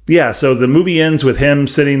yeah, so the movie ends with him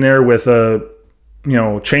sitting there with a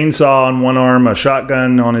chainsaw on one arm, a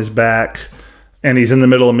shotgun on his back. And he's in the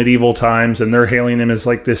middle of medieval times, and they're hailing him as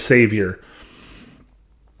like this savior.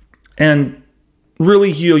 And really,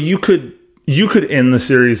 you could end the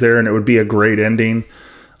series there, and it would be a great ending.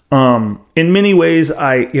 In many ways,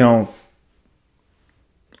 I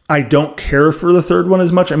don't care for the third one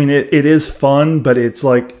as much. I mean, it is fun, but it's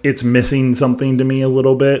like it's missing something to me a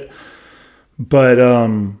little bit. But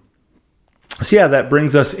so yeah, that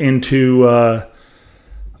brings us into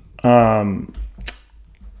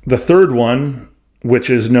the third one,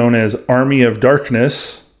 which is known as Army of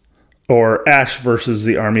Darkness, or Ash versus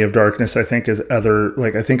the Army of Darkness. I think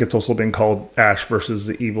I think it's also been called Ash versus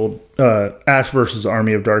Ash versus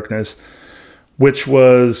Army of Darkness, which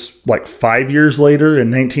was like 5 years later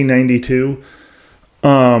in 1992.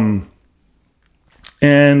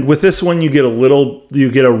 And with this one, you get a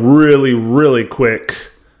really, really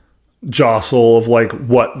quick jostle of like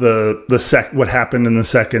what what happened in the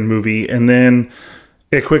second movie, and then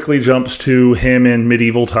it quickly jumps to him in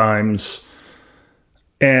medieval times.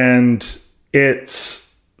 And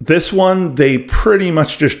it's this one, they pretty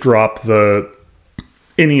much just drop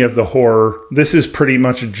any of the horror. This is pretty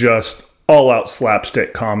much just all out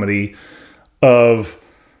slapstick comedy of,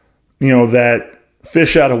 that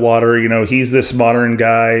fish out of water. He's this modern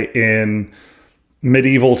guy in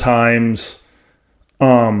medieval times.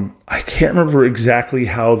 I can't remember exactly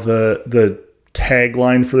how the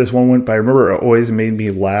tagline for this one went, but I remember it always made me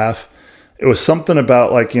laugh. It was something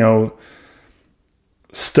about like,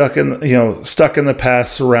 stuck in the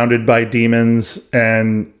past, surrounded by demons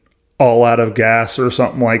and all out of gas or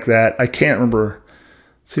something like that. I can't remember.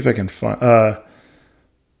 Let's see if I can find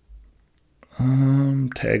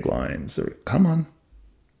taglines. Come on.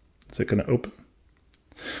 Is it going to open?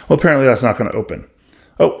 Well, apparently that's not going to open.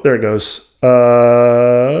 Oh, there it goes.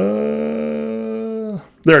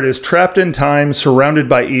 There it is. Trapped in time, surrounded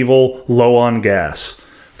by evil, low on gas.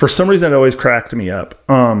 For some reason, it always cracked me up.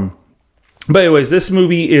 But anyways, this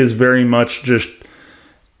movie is very much just...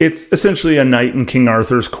 It's essentially a Knight in King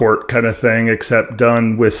Arthur's court kind of thing, except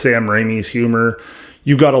done with Sam Raimi's humor.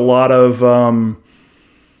 You got a lot of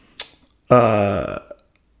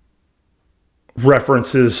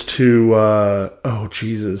references to... oh,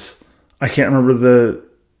 Jesus. I can't remember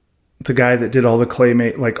the guy that did all the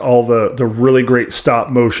claymate, like all the really great stop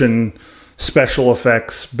motion special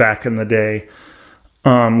effects back in the day.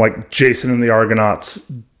 Like Jason and the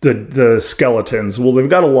Argonauts, the skeletons. Well, they've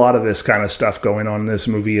got a lot of this kind of stuff going on in this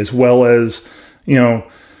movie, as well as, the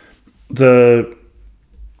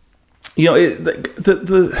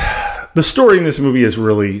story in this movie is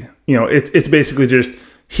really, it's basically just,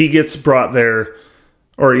 he gets brought there,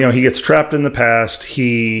 or, he gets trapped in the past.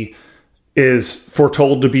 He is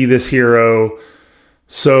foretold to be this hero.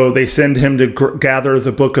 So they send him to gather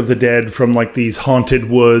the Book of the Dead from like these haunted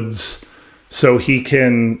woods, so he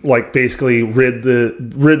can like basically rid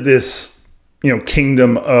this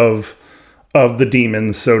kingdom of the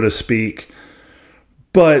demons, so to speak.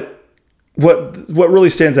 But what really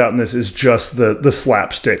stands out in this is just the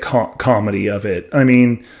slapstick comedy of it. I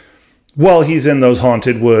mean, while he's in those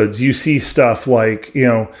haunted woods, you see stuff like,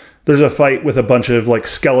 there's a fight with a bunch of like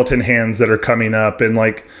skeleton hands that are coming up, and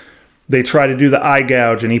like they try to do the eye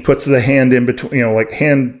gouge, and he puts the hand in between,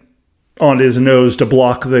 hand on his nose to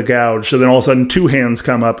block the gouge. So then all of a sudden 2 hands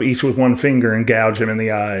come up, each with 1 finger, and gouge him in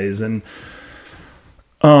the eyes. And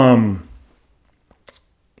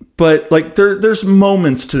but like there's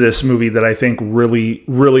moments to this movie that I think really,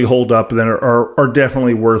 really hold up and that are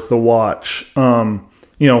definitely worth the watch.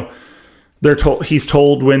 He's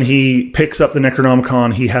told when he picks up the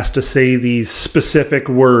Necronomicon, he has to say these specific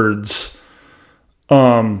words.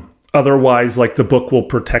 Otherwise, like, the book will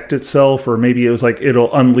protect itself, or maybe it was like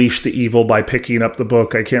it'll unleash the evil by picking up the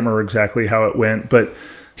book. I can't remember exactly how it went, but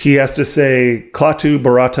he has to say Klaatu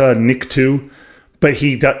Barata Niktu, but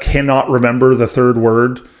he cannot remember the third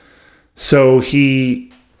word. So he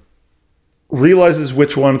realizes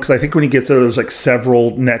which one, because I think when he gets there, there's like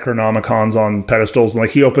several Necronomicons on pedestals, and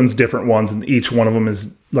like he opens different ones, and each one of them is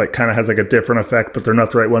like kind of has like a different effect, but they're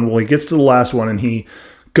not the right one. Well, he gets to the last one, and he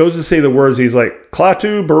goes to say the words. He's like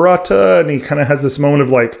Klaatu Barata, and he kind of has this moment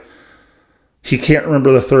of like he can't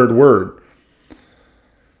remember the third word.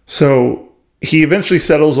 So he eventually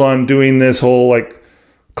settles on doing this whole like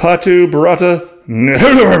Klaatu Barata.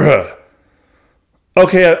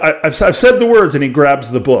 Okay, I've said the words, and he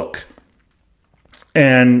grabs the book.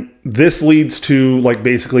 And this leads to like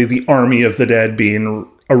basically the army of the dead being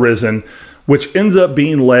arisen, which ends up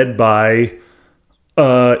being led by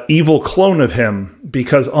an evil clone of him,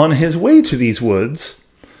 because on his way to these woods,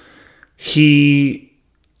 I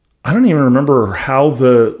don't even remember how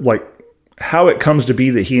it comes to be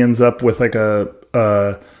that he ends up with like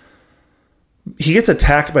he gets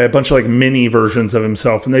attacked by a bunch of like mini versions of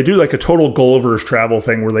himself, and they do like a total Gulliver's Travel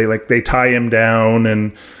thing where they tie him down,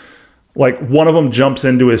 and like one of them jumps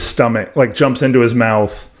into his stomach, like jumps into his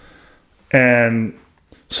mouth. And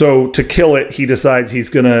so to kill it, he decides he's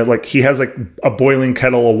gonna he has like a boiling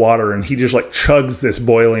kettle of water, and he just like chugs this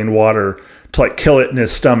boiling water to like kill it in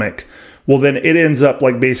his stomach. Well, then it ends up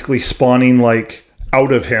like basically spawning like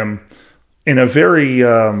out of him in a very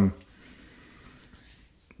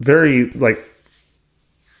like,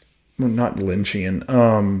 not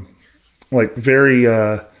Lynchian, like very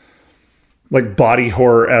like body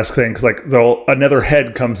horror-esque thing, because like another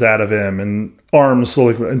head comes out of him, and arms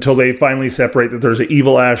slowly, until they finally separate that there's an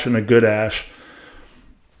evil Ash and a good Ash.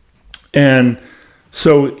 And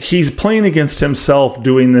so he's playing against himself,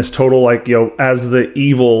 doing this total like, as the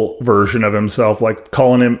evil version of himself, like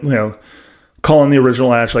calling him, calling the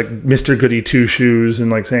original Ash like Mr. Goody Two Shoes,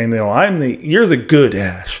 and like saying, you're the good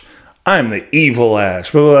Ash, I'm the evil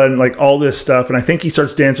Ash, blah, blah, blah, and like all this stuff. And I think he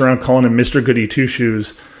starts dancing around calling him Mr. Goody Two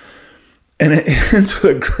Shoes. And it ends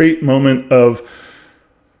with a great moment of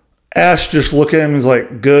Ash just looking at him and is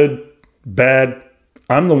like, good, bad,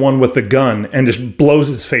 I'm the one with the gun, and just blows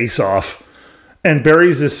his face off and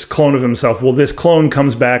buries this clone of himself. Well, this clone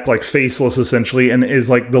comes back like faceless essentially, and is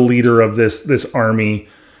like the leader of this army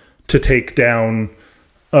to take down,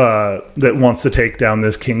 that wants to take down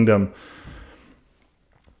this kingdom.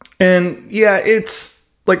 And yeah, it's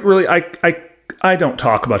like really, I don't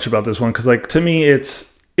talk much about this one because, like, to me, it's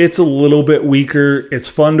a little bit weaker. It's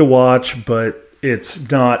fun to watch, but it's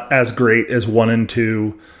not as great as 1 and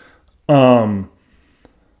 2.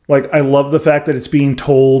 Like, I love the fact that it's being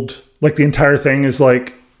told, like, the entire thing is,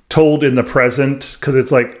 like, told in the present, because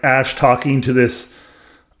it's, like, Ash talking to this,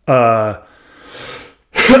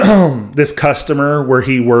 this customer where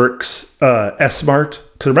he works, S-Mart.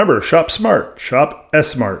 Because remember, shop smart, shop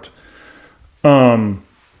S-Mart. And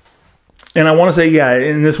I want to say, yeah,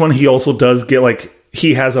 in this one, he also does get, like,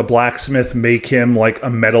 he has a blacksmith make him, like, a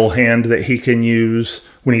metal hand that he can use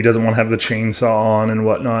when he doesn't want to have the chainsaw on and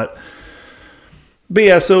whatnot. But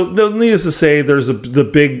yeah, so needless to say, there's the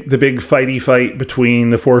big fighty fight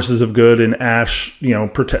between the forces of good and Ash, you know,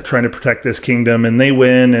 trying to protect this kingdom, and they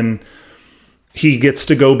win, and he gets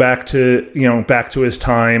to go back to his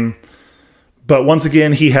time. But once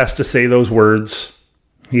again, he has to say those words.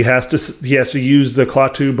 He has to use the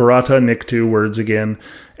Klaatu Barada Nikto words again,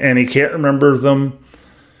 and he can't remember them.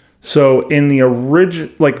 So in the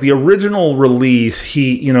original release,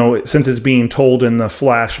 he, you know, since it's being told in the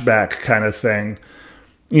flashback kind of thing,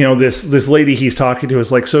 you know, this lady he's talking to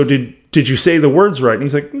is like, so did you say the words right? And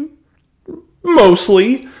he's like,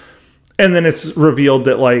 mostly. And then it's revealed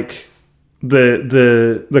that, like,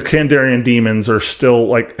 the Kandarian demons are still,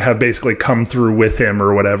 like, have basically come through with him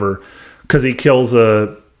or whatever, because he kills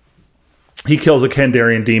a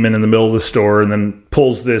Kandarian demon in the middle of the store, and then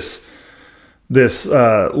pulls this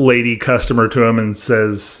lady customer to him and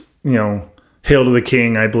says, you know, "Hail to the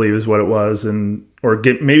king," I believe is what it was,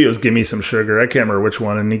 maybe it was "Give me some sugar." I can't remember which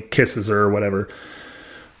one, and he kisses her or whatever.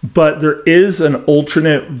 But there is an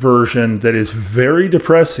alternate version that is very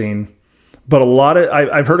depressing. But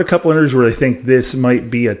I've heard a couple interviews where they think this might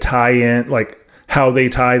be a tie-in, like how they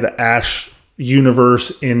tie the Ash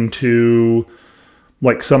universe into,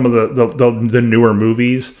 like, some of the newer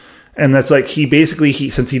movies. And that's like,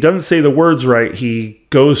 since he doesn't say the words right, he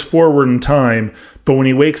goes forward in time, but when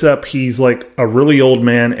he wakes up, he's like a really old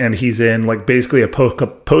man, and he's in, like, basically a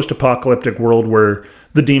post-apocalyptic world where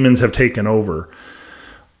the demons have taken over.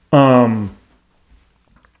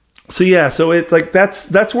 So yeah, so it's like,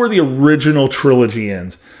 that's where the original trilogy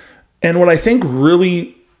ends. And what I think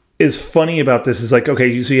really is funny about this is, like,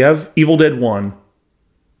 okay, so you have Evil Dead 1,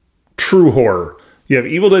 true horror. You have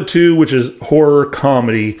Evil Dead 2, which is horror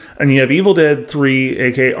comedy, and you have Evil Dead 3,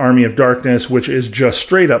 aka Army of Darkness, which is just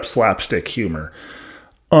straight up slapstick humor.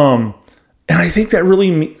 And I think that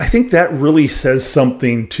really says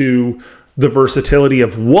something to the versatility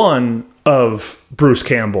of Bruce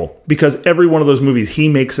Campbell, because every one of those movies, he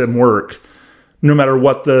makes them work, no matter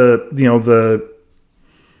what the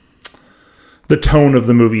tone of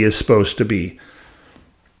the movie is supposed to be.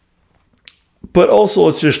 But also,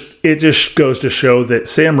 it just goes to show that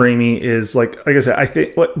Sam Raimi is, like I said, I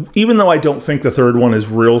think, even though I don't think the third one is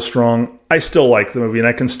real strong, I still like the movie, and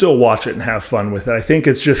I can still watch it and have fun with it. I think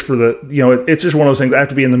it's just it's just one of those things. I have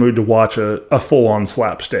to be in the mood to watch a full-on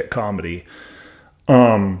slapstick comedy.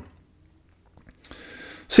 So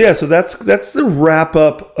yeah, so that's the wrap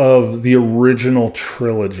up of the original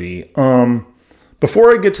trilogy.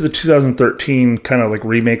 Before I get to the 2013 kind of like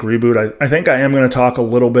remake reboot, I think I am going to talk a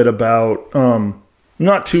little bit about,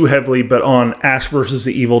 not too heavily, but on Ash vs.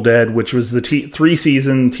 the Evil Dead, which was the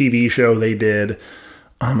 3-season TV show they did.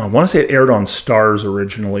 I want to say it aired on Starz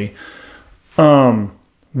originally,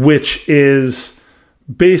 which is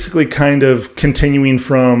basically kind of continuing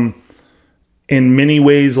from, in many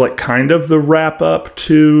ways, like kind of the wrap up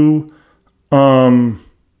to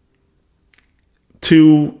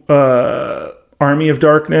Army of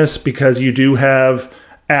Darkness, because you do have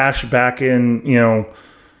Ash back in, you know,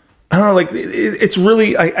 I don't know, like it's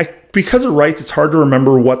really, because of rights, it's hard to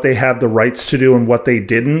remember what they had the rights to do and what they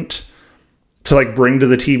didn't to, like, bring to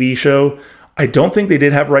the TV show. I don't think they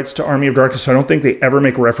did have rights to Army of Darkness, so I don't think they ever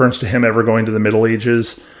make reference to him ever going to the Middle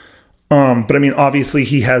Ages. But I mean, obviously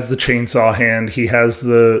he has the chainsaw hand, he has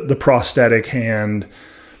the prosthetic hand,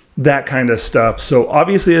 that kind of stuff. So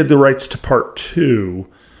obviously they had the rights to part 2.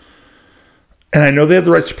 And I know they have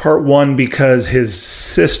the rights to part 1 because his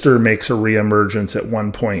sister makes a reemergence at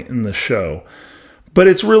one point in the show. But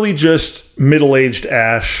it's really just middle-aged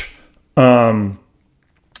Ash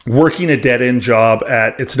working a dead-end job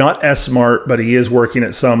at, it's not S-Mart, but he is working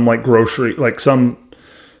at some, like, grocery, like some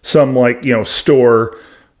like, you know, store.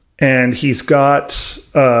 And he's got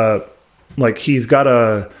a, like,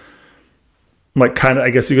 kind of,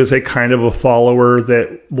 I guess you could say, kind of a follower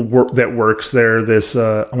that works there. This,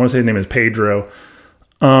 I want to say his name is Pedro,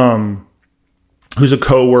 who's a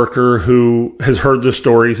coworker who has heard the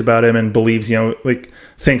stories about him and believes, you know, like,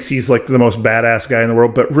 thinks he's like the most badass guy in the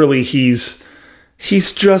world, but really he's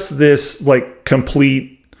he's just this like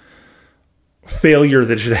complete failure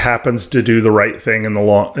that just happens to do the right thing in the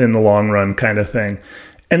long run kind of thing.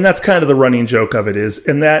 And that's kind of the running joke of it is.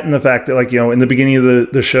 And that and the fact that like, in the beginning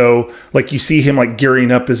of the show, like you see him like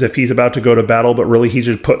gearing up as if he's about to go to battle, but really he's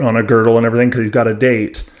just putting on a girdle and everything because he's got a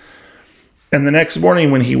date. And the next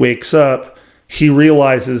morning when he wakes up, he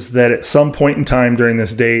realizes that at some point in time during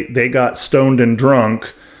this date, they got stoned and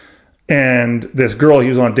drunk. And this girl he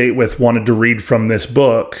was on a date with wanted to read from this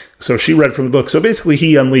book. So she read from the book. So basically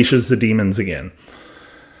he unleashes the demons again.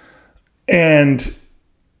 And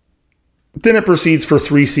then it proceeds for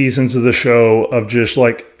 3 seasons of the show of just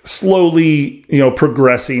like slowly,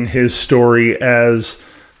 progressing his story as,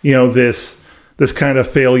 this kind of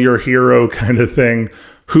failure hero kind of thing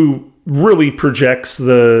who really projects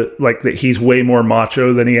that he's way more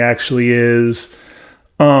macho than he actually is.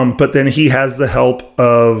 But then he has the help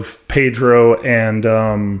of Pedro and,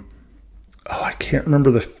 I can't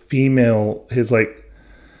remember the female,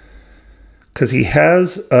 cause he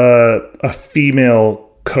has a female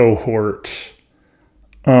cohort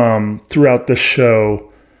throughout the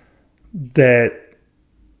show that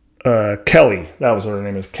Kelly, that was what her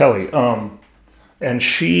name is, Kelly, and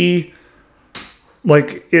she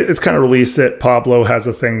it's kind of released that Pablo has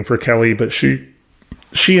a thing for Kelly, but she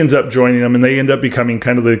ends up joining them and they end up becoming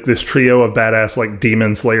kind of like this trio of badass like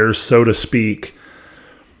demon slayers, so to speak.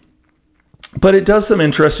 But it does some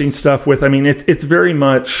interesting stuff with, it's very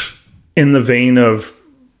much in the vein of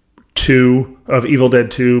Evil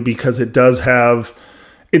Dead 2 because it does have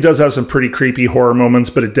some pretty creepy horror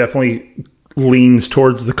moments, but it definitely leans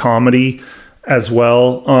towards the comedy as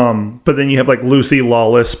well. But then you have like Lucy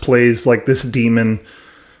Lawless plays like this demon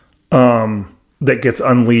that gets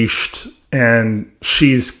unleashed, and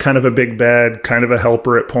she's kind of a big bad, kind of a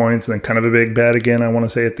helper at points, and then kind of a big bad again, I want to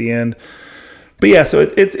say at the end. But yeah, so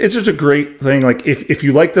it's just a great thing. Like if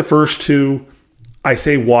you like the first 2, I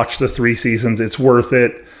say watch the 3 seasons. It's worth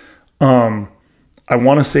it. I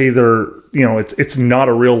want to say it's not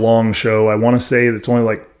a real long show. I want to say it's only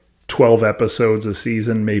like 12 episodes a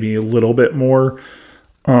season, maybe a little bit more.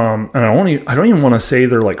 And I don't even want to say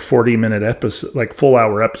they're like 40-minute episodes, like full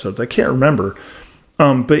hour episodes. I can't remember.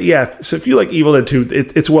 But yeah, so if you like Evil Dead 2,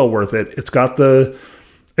 it's well worth it. It's got the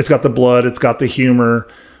blood, it's got the humor.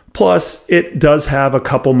 Plus it does have a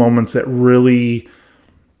couple moments that really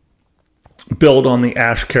build on the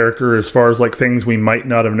Ash character as far as like things we might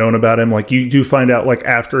not have known about him. Like you do find out like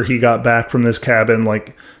after he got back from this cabin,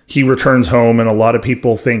 like he returns home and a lot of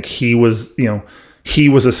people think he was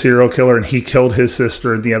a serial killer and he killed his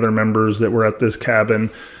sister and the other members that were at this cabin.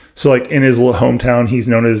 So like in his little hometown, he's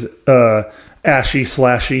known as Ashy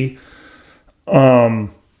Slashy.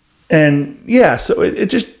 And yeah, so it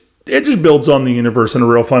just builds on the universe in a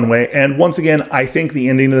real fun way. And once again, I think the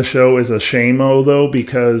ending of the show is a shame-o though,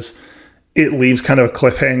 because it leaves kind of a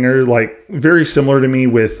cliffhanger, like very similar to me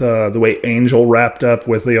with the way Angel wrapped up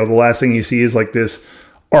with, the last thing you see is like this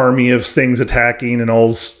army of things attacking and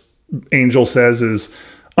all Angel says is,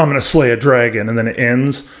 I'm going to slay a dragon. And then it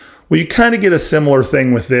ends. Well, you kind of get a similar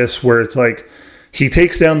thing with this where it's like he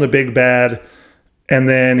takes down the big bad and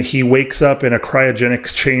then he wakes up in a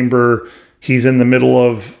cryogenics chamber. He's in the middle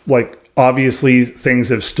of like, obviously things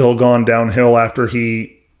have still gone downhill after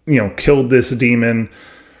he, killed this demon.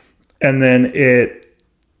 And then it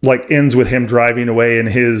like ends with him driving away in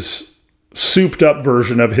his souped up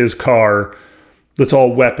version of his car that's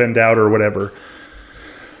all weaponed out or whatever.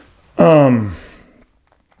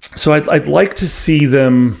 So I'd like to see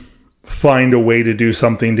them find a way to do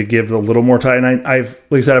something to give a little more time. And I've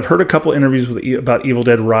heard a couple interviews about Evil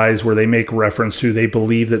Dead Rise where they make reference to, they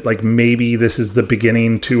believe that like maybe this is the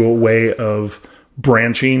beginning to a way of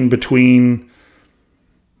branching between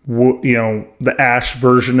the Ash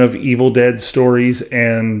version of Evil Dead stories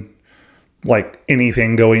and like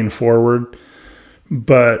anything going forward.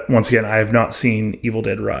 But once again, I have not seen Evil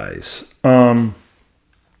Dead Rise. Let's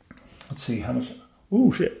see how much.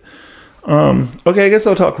 Oh shit. Okay, I guess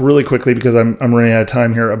I'll talk really quickly because I'm running out of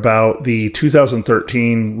time here about the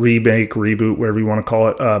 2013 remake, reboot, whatever you want to call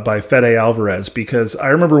it, by Fede Alvarez. Because I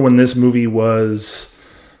remember when this movie was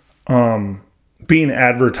being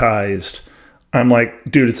advertised, I'm like,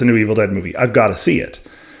 dude, it's a new Evil Dead movie. I've got to see it.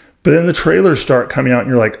 But then the trailers start coming out and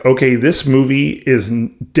you're like, okay, this movie is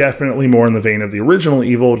definitely more in the vein of the original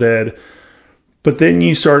Evil Dead. But then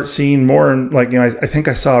you start seeing more, and like, I think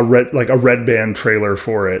I saw a red band trailer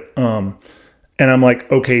for it. And I'm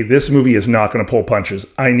like, okay, this movie is not going to pull punches.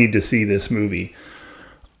 I need to see this movie.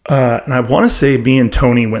 And I want to say me and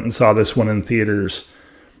Tony went and saw this one in theaters.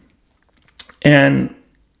 And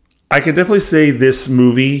I can definitely say this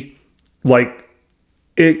movie, like,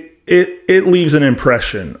 it it leaves an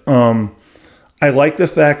impression. I like the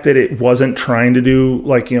fact that it wasn't trying to do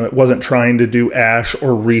it wasn't trying to do Ash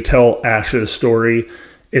or retell Ash's story.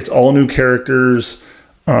 It's all new characters.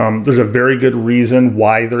 There's a very good reason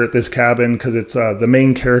why they're at this cabin, because it's the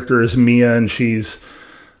main character is Mia, and she's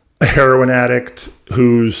a heroin addict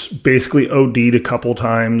who's basically OD'd a couple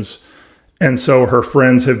times. And so her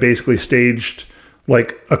friends have basically staged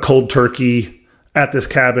like a cold turkey at this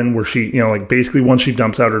cabin where she, basically once she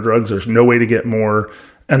dumps out her drugs, there's no way to get more.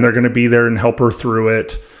 And they're going to be there and help her through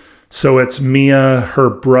it. So it's Mia, her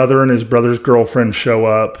brother, and his brother's girlfriend show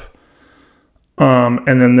up.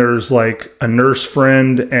 And then there's like a nurse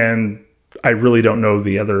friend, and I really don't know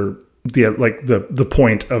the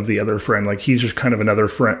point of the other friend. Like, he's just kind of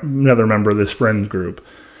another member of this friend group.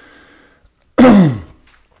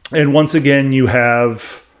 And once again, you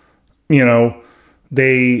have,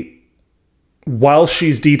 while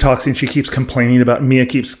she's detoxing, Mia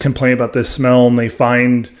keeps complaining about this smell, and they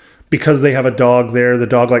find, because they have a dog there, the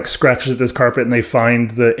dog like scratches at this carpet, and they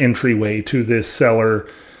find the entryway to this cellar.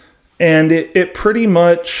 And it pretty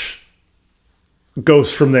much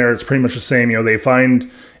goes from there. It's pretty much the same. They find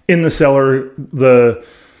in the cellar the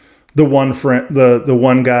one friend, the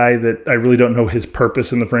one guy that I really don't know his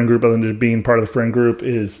purpose in the friend group other than just being part of the friend group,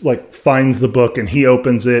 is like finds the book, and he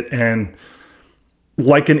opens it and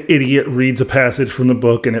like an idiot reads a passage from the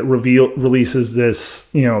book, and it releases this,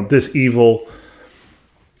 this evil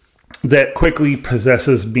that quickly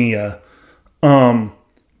possesses Mia.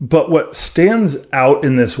 But what stands out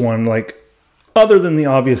in this one, like, other than the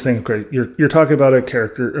obvious thing, you're talking about a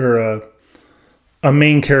character or a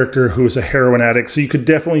main character who's a heroin addict. So you could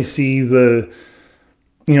definitely see did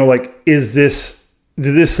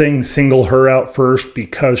this thing single her out first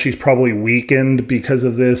because she's probably weakened because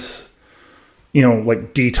of this,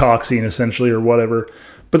 like detoxing essentially or whatever.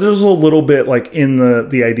 But there's a little bit like in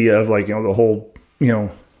the idea of like, the whole,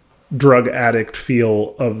 drug addict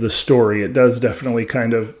feel of the story. It does definitely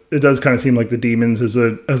kind of seem like the demons as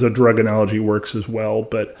a drug analogy works as well.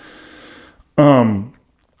 But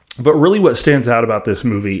really what stands out about this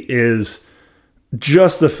movie is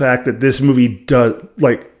just the fact that this movie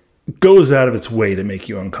goes out of its way to make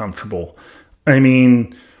you uncomfortable. I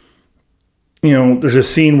mean, there's a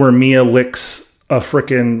scene where Mia licks a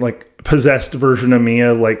frickin' like possessed version of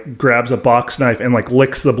Mia, like grabs a box knife and like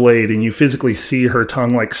licks the blade, and you physically see her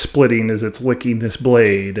tongue like splitting as it's licking this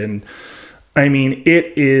blade. And I mean,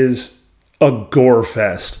 it is a gore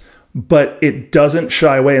fest, but it doesn't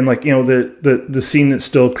shy away. And like, the scene that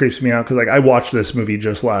still creeps me out, because like I watched this movie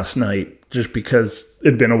just last night just because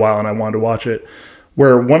it'd been a while and I wanted to watch it,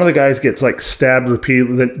 where one of the guys gets like stabbed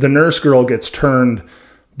repeatedly. The nurse girl gets turned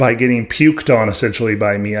by getting puked on essentially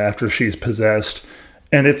by Mia after she's possessed.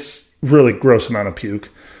 And it's really gross amount of puke.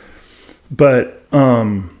 But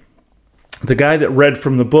the guy that read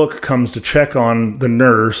from the book comes to check on the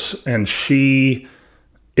nurse, and she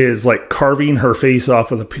is like carving her face off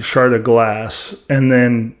with a shard of glass. And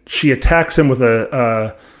then she attacks him with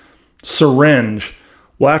a syringe.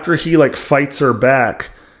 Well, after he like fights her back,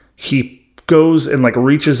 he goes and like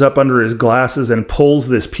reaches up under his glasses and pulls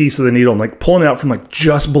this piece of the needle and like pulling it out from like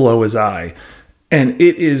just below his eye. And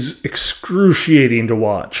it is excruciating to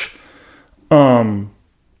watch. And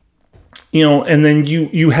then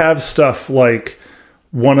you have stuff like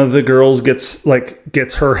one of the girls gets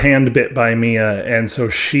her hand bit by Mia. And so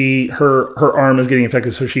her arm is getting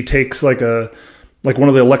infected. So she takes like one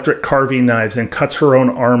of the electric carving knives and cuts her own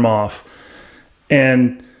arm off.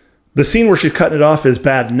 And the scene where she's cutting it off is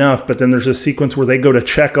bad enough, but then there's a sequence where they go to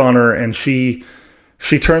check on her, and she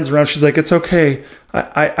turns around. She's like, "It's okay.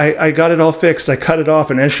 I got it all fixed. I cut it off."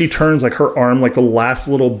 And as she turns, like her arm, like the last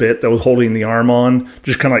little bit that was holding the arm on,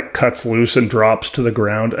 just kind of like cuts loose and drops to the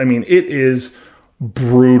ground. I mean, it is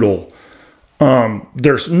brutal.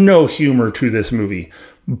 There's no humor to this movie,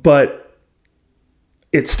 but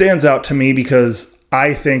it stands out to me because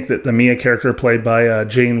I think that the Mia character played by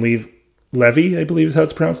Jane Levy, I believe is how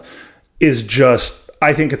it's pronounced, is just,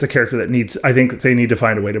 I think it's a character I think that they need to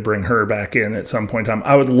find a way to bring her back in at some point in time.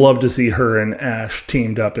 I would love to see her and Ash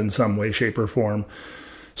teamed up in some way, shape, or form,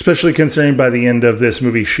 especially considering by the end of this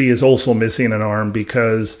movie, she is also missing an arm,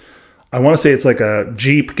 because I want to say it's like her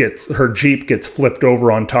Jeep gets flipped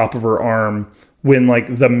over on top of her arm when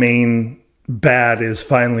like the main bad is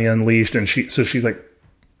finally unleashed, and she's like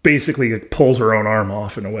basically like pulls her own arm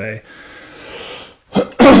off in a way.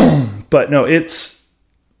 But no, it's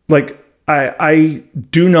like, I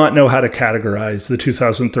do not know how to categorize the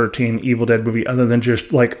 2013 Evil Dead movie other than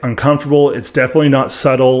just like uncomfortable. It's definitely not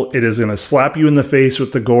subtle. It is going to slap you in the face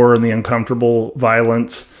with the gore and the uncomfortable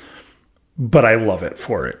violence, but I love it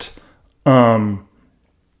for it.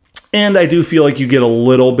 And I do feel like you get a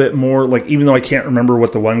little bit more, like, even though I can't remember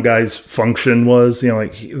what the one guy's function was,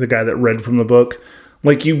 like the guy that read from the book,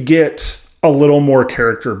 like, you get a little more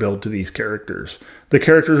character build to these characters. The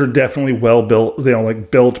characters are definitely well built,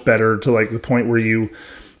 like, built better to, like, the point where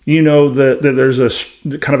that there's a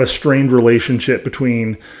kind of a strained relationship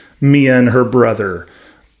between Mia and her brother.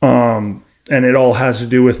 And it all has to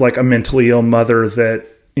do with, like, a mentally ill mother that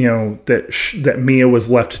that Mia was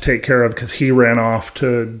left to take care of because he ran off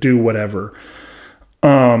to do whatever.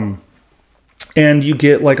 And you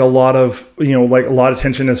get, like, a lot of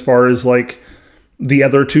tension as far as, like, the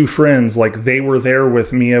other two friends, like, they were there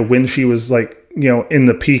with Mia when she was, like, in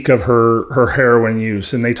the peak of her heroin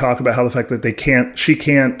use. And they talk about how the fact that she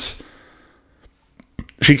can't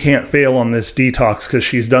fail on this detox because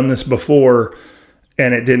she's done this before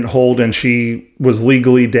and it didn't hold, and she was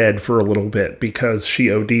legally dead for a little bit because she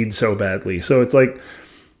OD'd so badly. So it's like,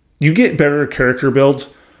 you get better character builds,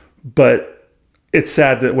 but it's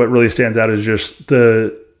sad that what really stands out is just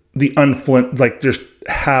the unflinch, like, just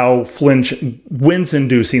how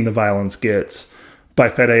wince-inducing the violence gets by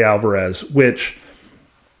Fede Alvarez, which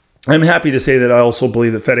I'm happy to say that I also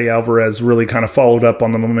believe that Fede Alvarez really kind of followed up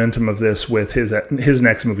on the momentum of this with his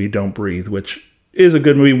next movie, Don't Breathe, which is a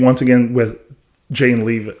good movie, once again, with Jane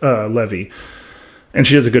Levy, and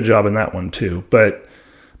she does a good job in that one too. But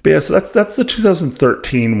yeah, so that's the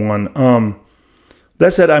 2013 one.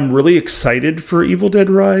 That said, I'm really excited for Evil Dead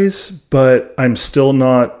Rise, but I'm still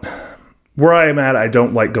not where I am at. I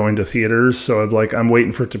don't like going to theaters, so I'm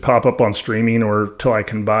waiting for it to pop up on streaming or till I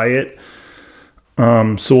can buy it.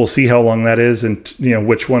 So we'll see how long that is, and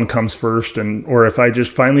which one comes first, or if I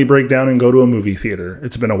just finally break down and go to a movie theater.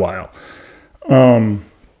 It's been a while.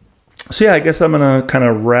 So yeah, I guess I'm going to kind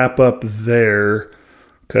of wrap up there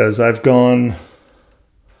because I've gone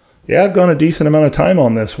a decent amount of time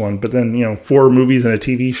on this one, but then, 4 movies and a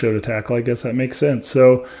TV show to tackle. I guess that makes sense.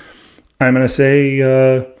 So I'm going to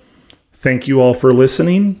say, thank you all for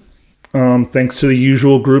listening. Thanks to the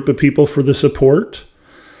usual group of people for the support.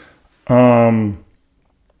 Thank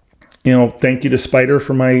you to Spider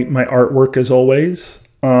for my artwork as always.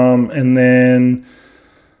 And then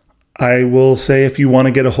I will say, if you want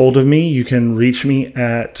to get a hold of me, you can reach me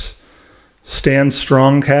at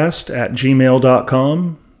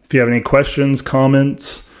standstrongcast@gmail.com. If you have any questions,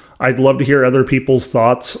 comments, I'd love to hear other people's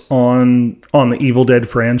thoughts on the Evil Dead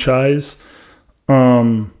franchise.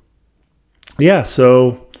 So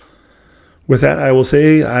with that, I will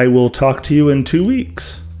say I will talk to you in 2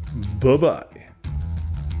 weeks. Bye-bye.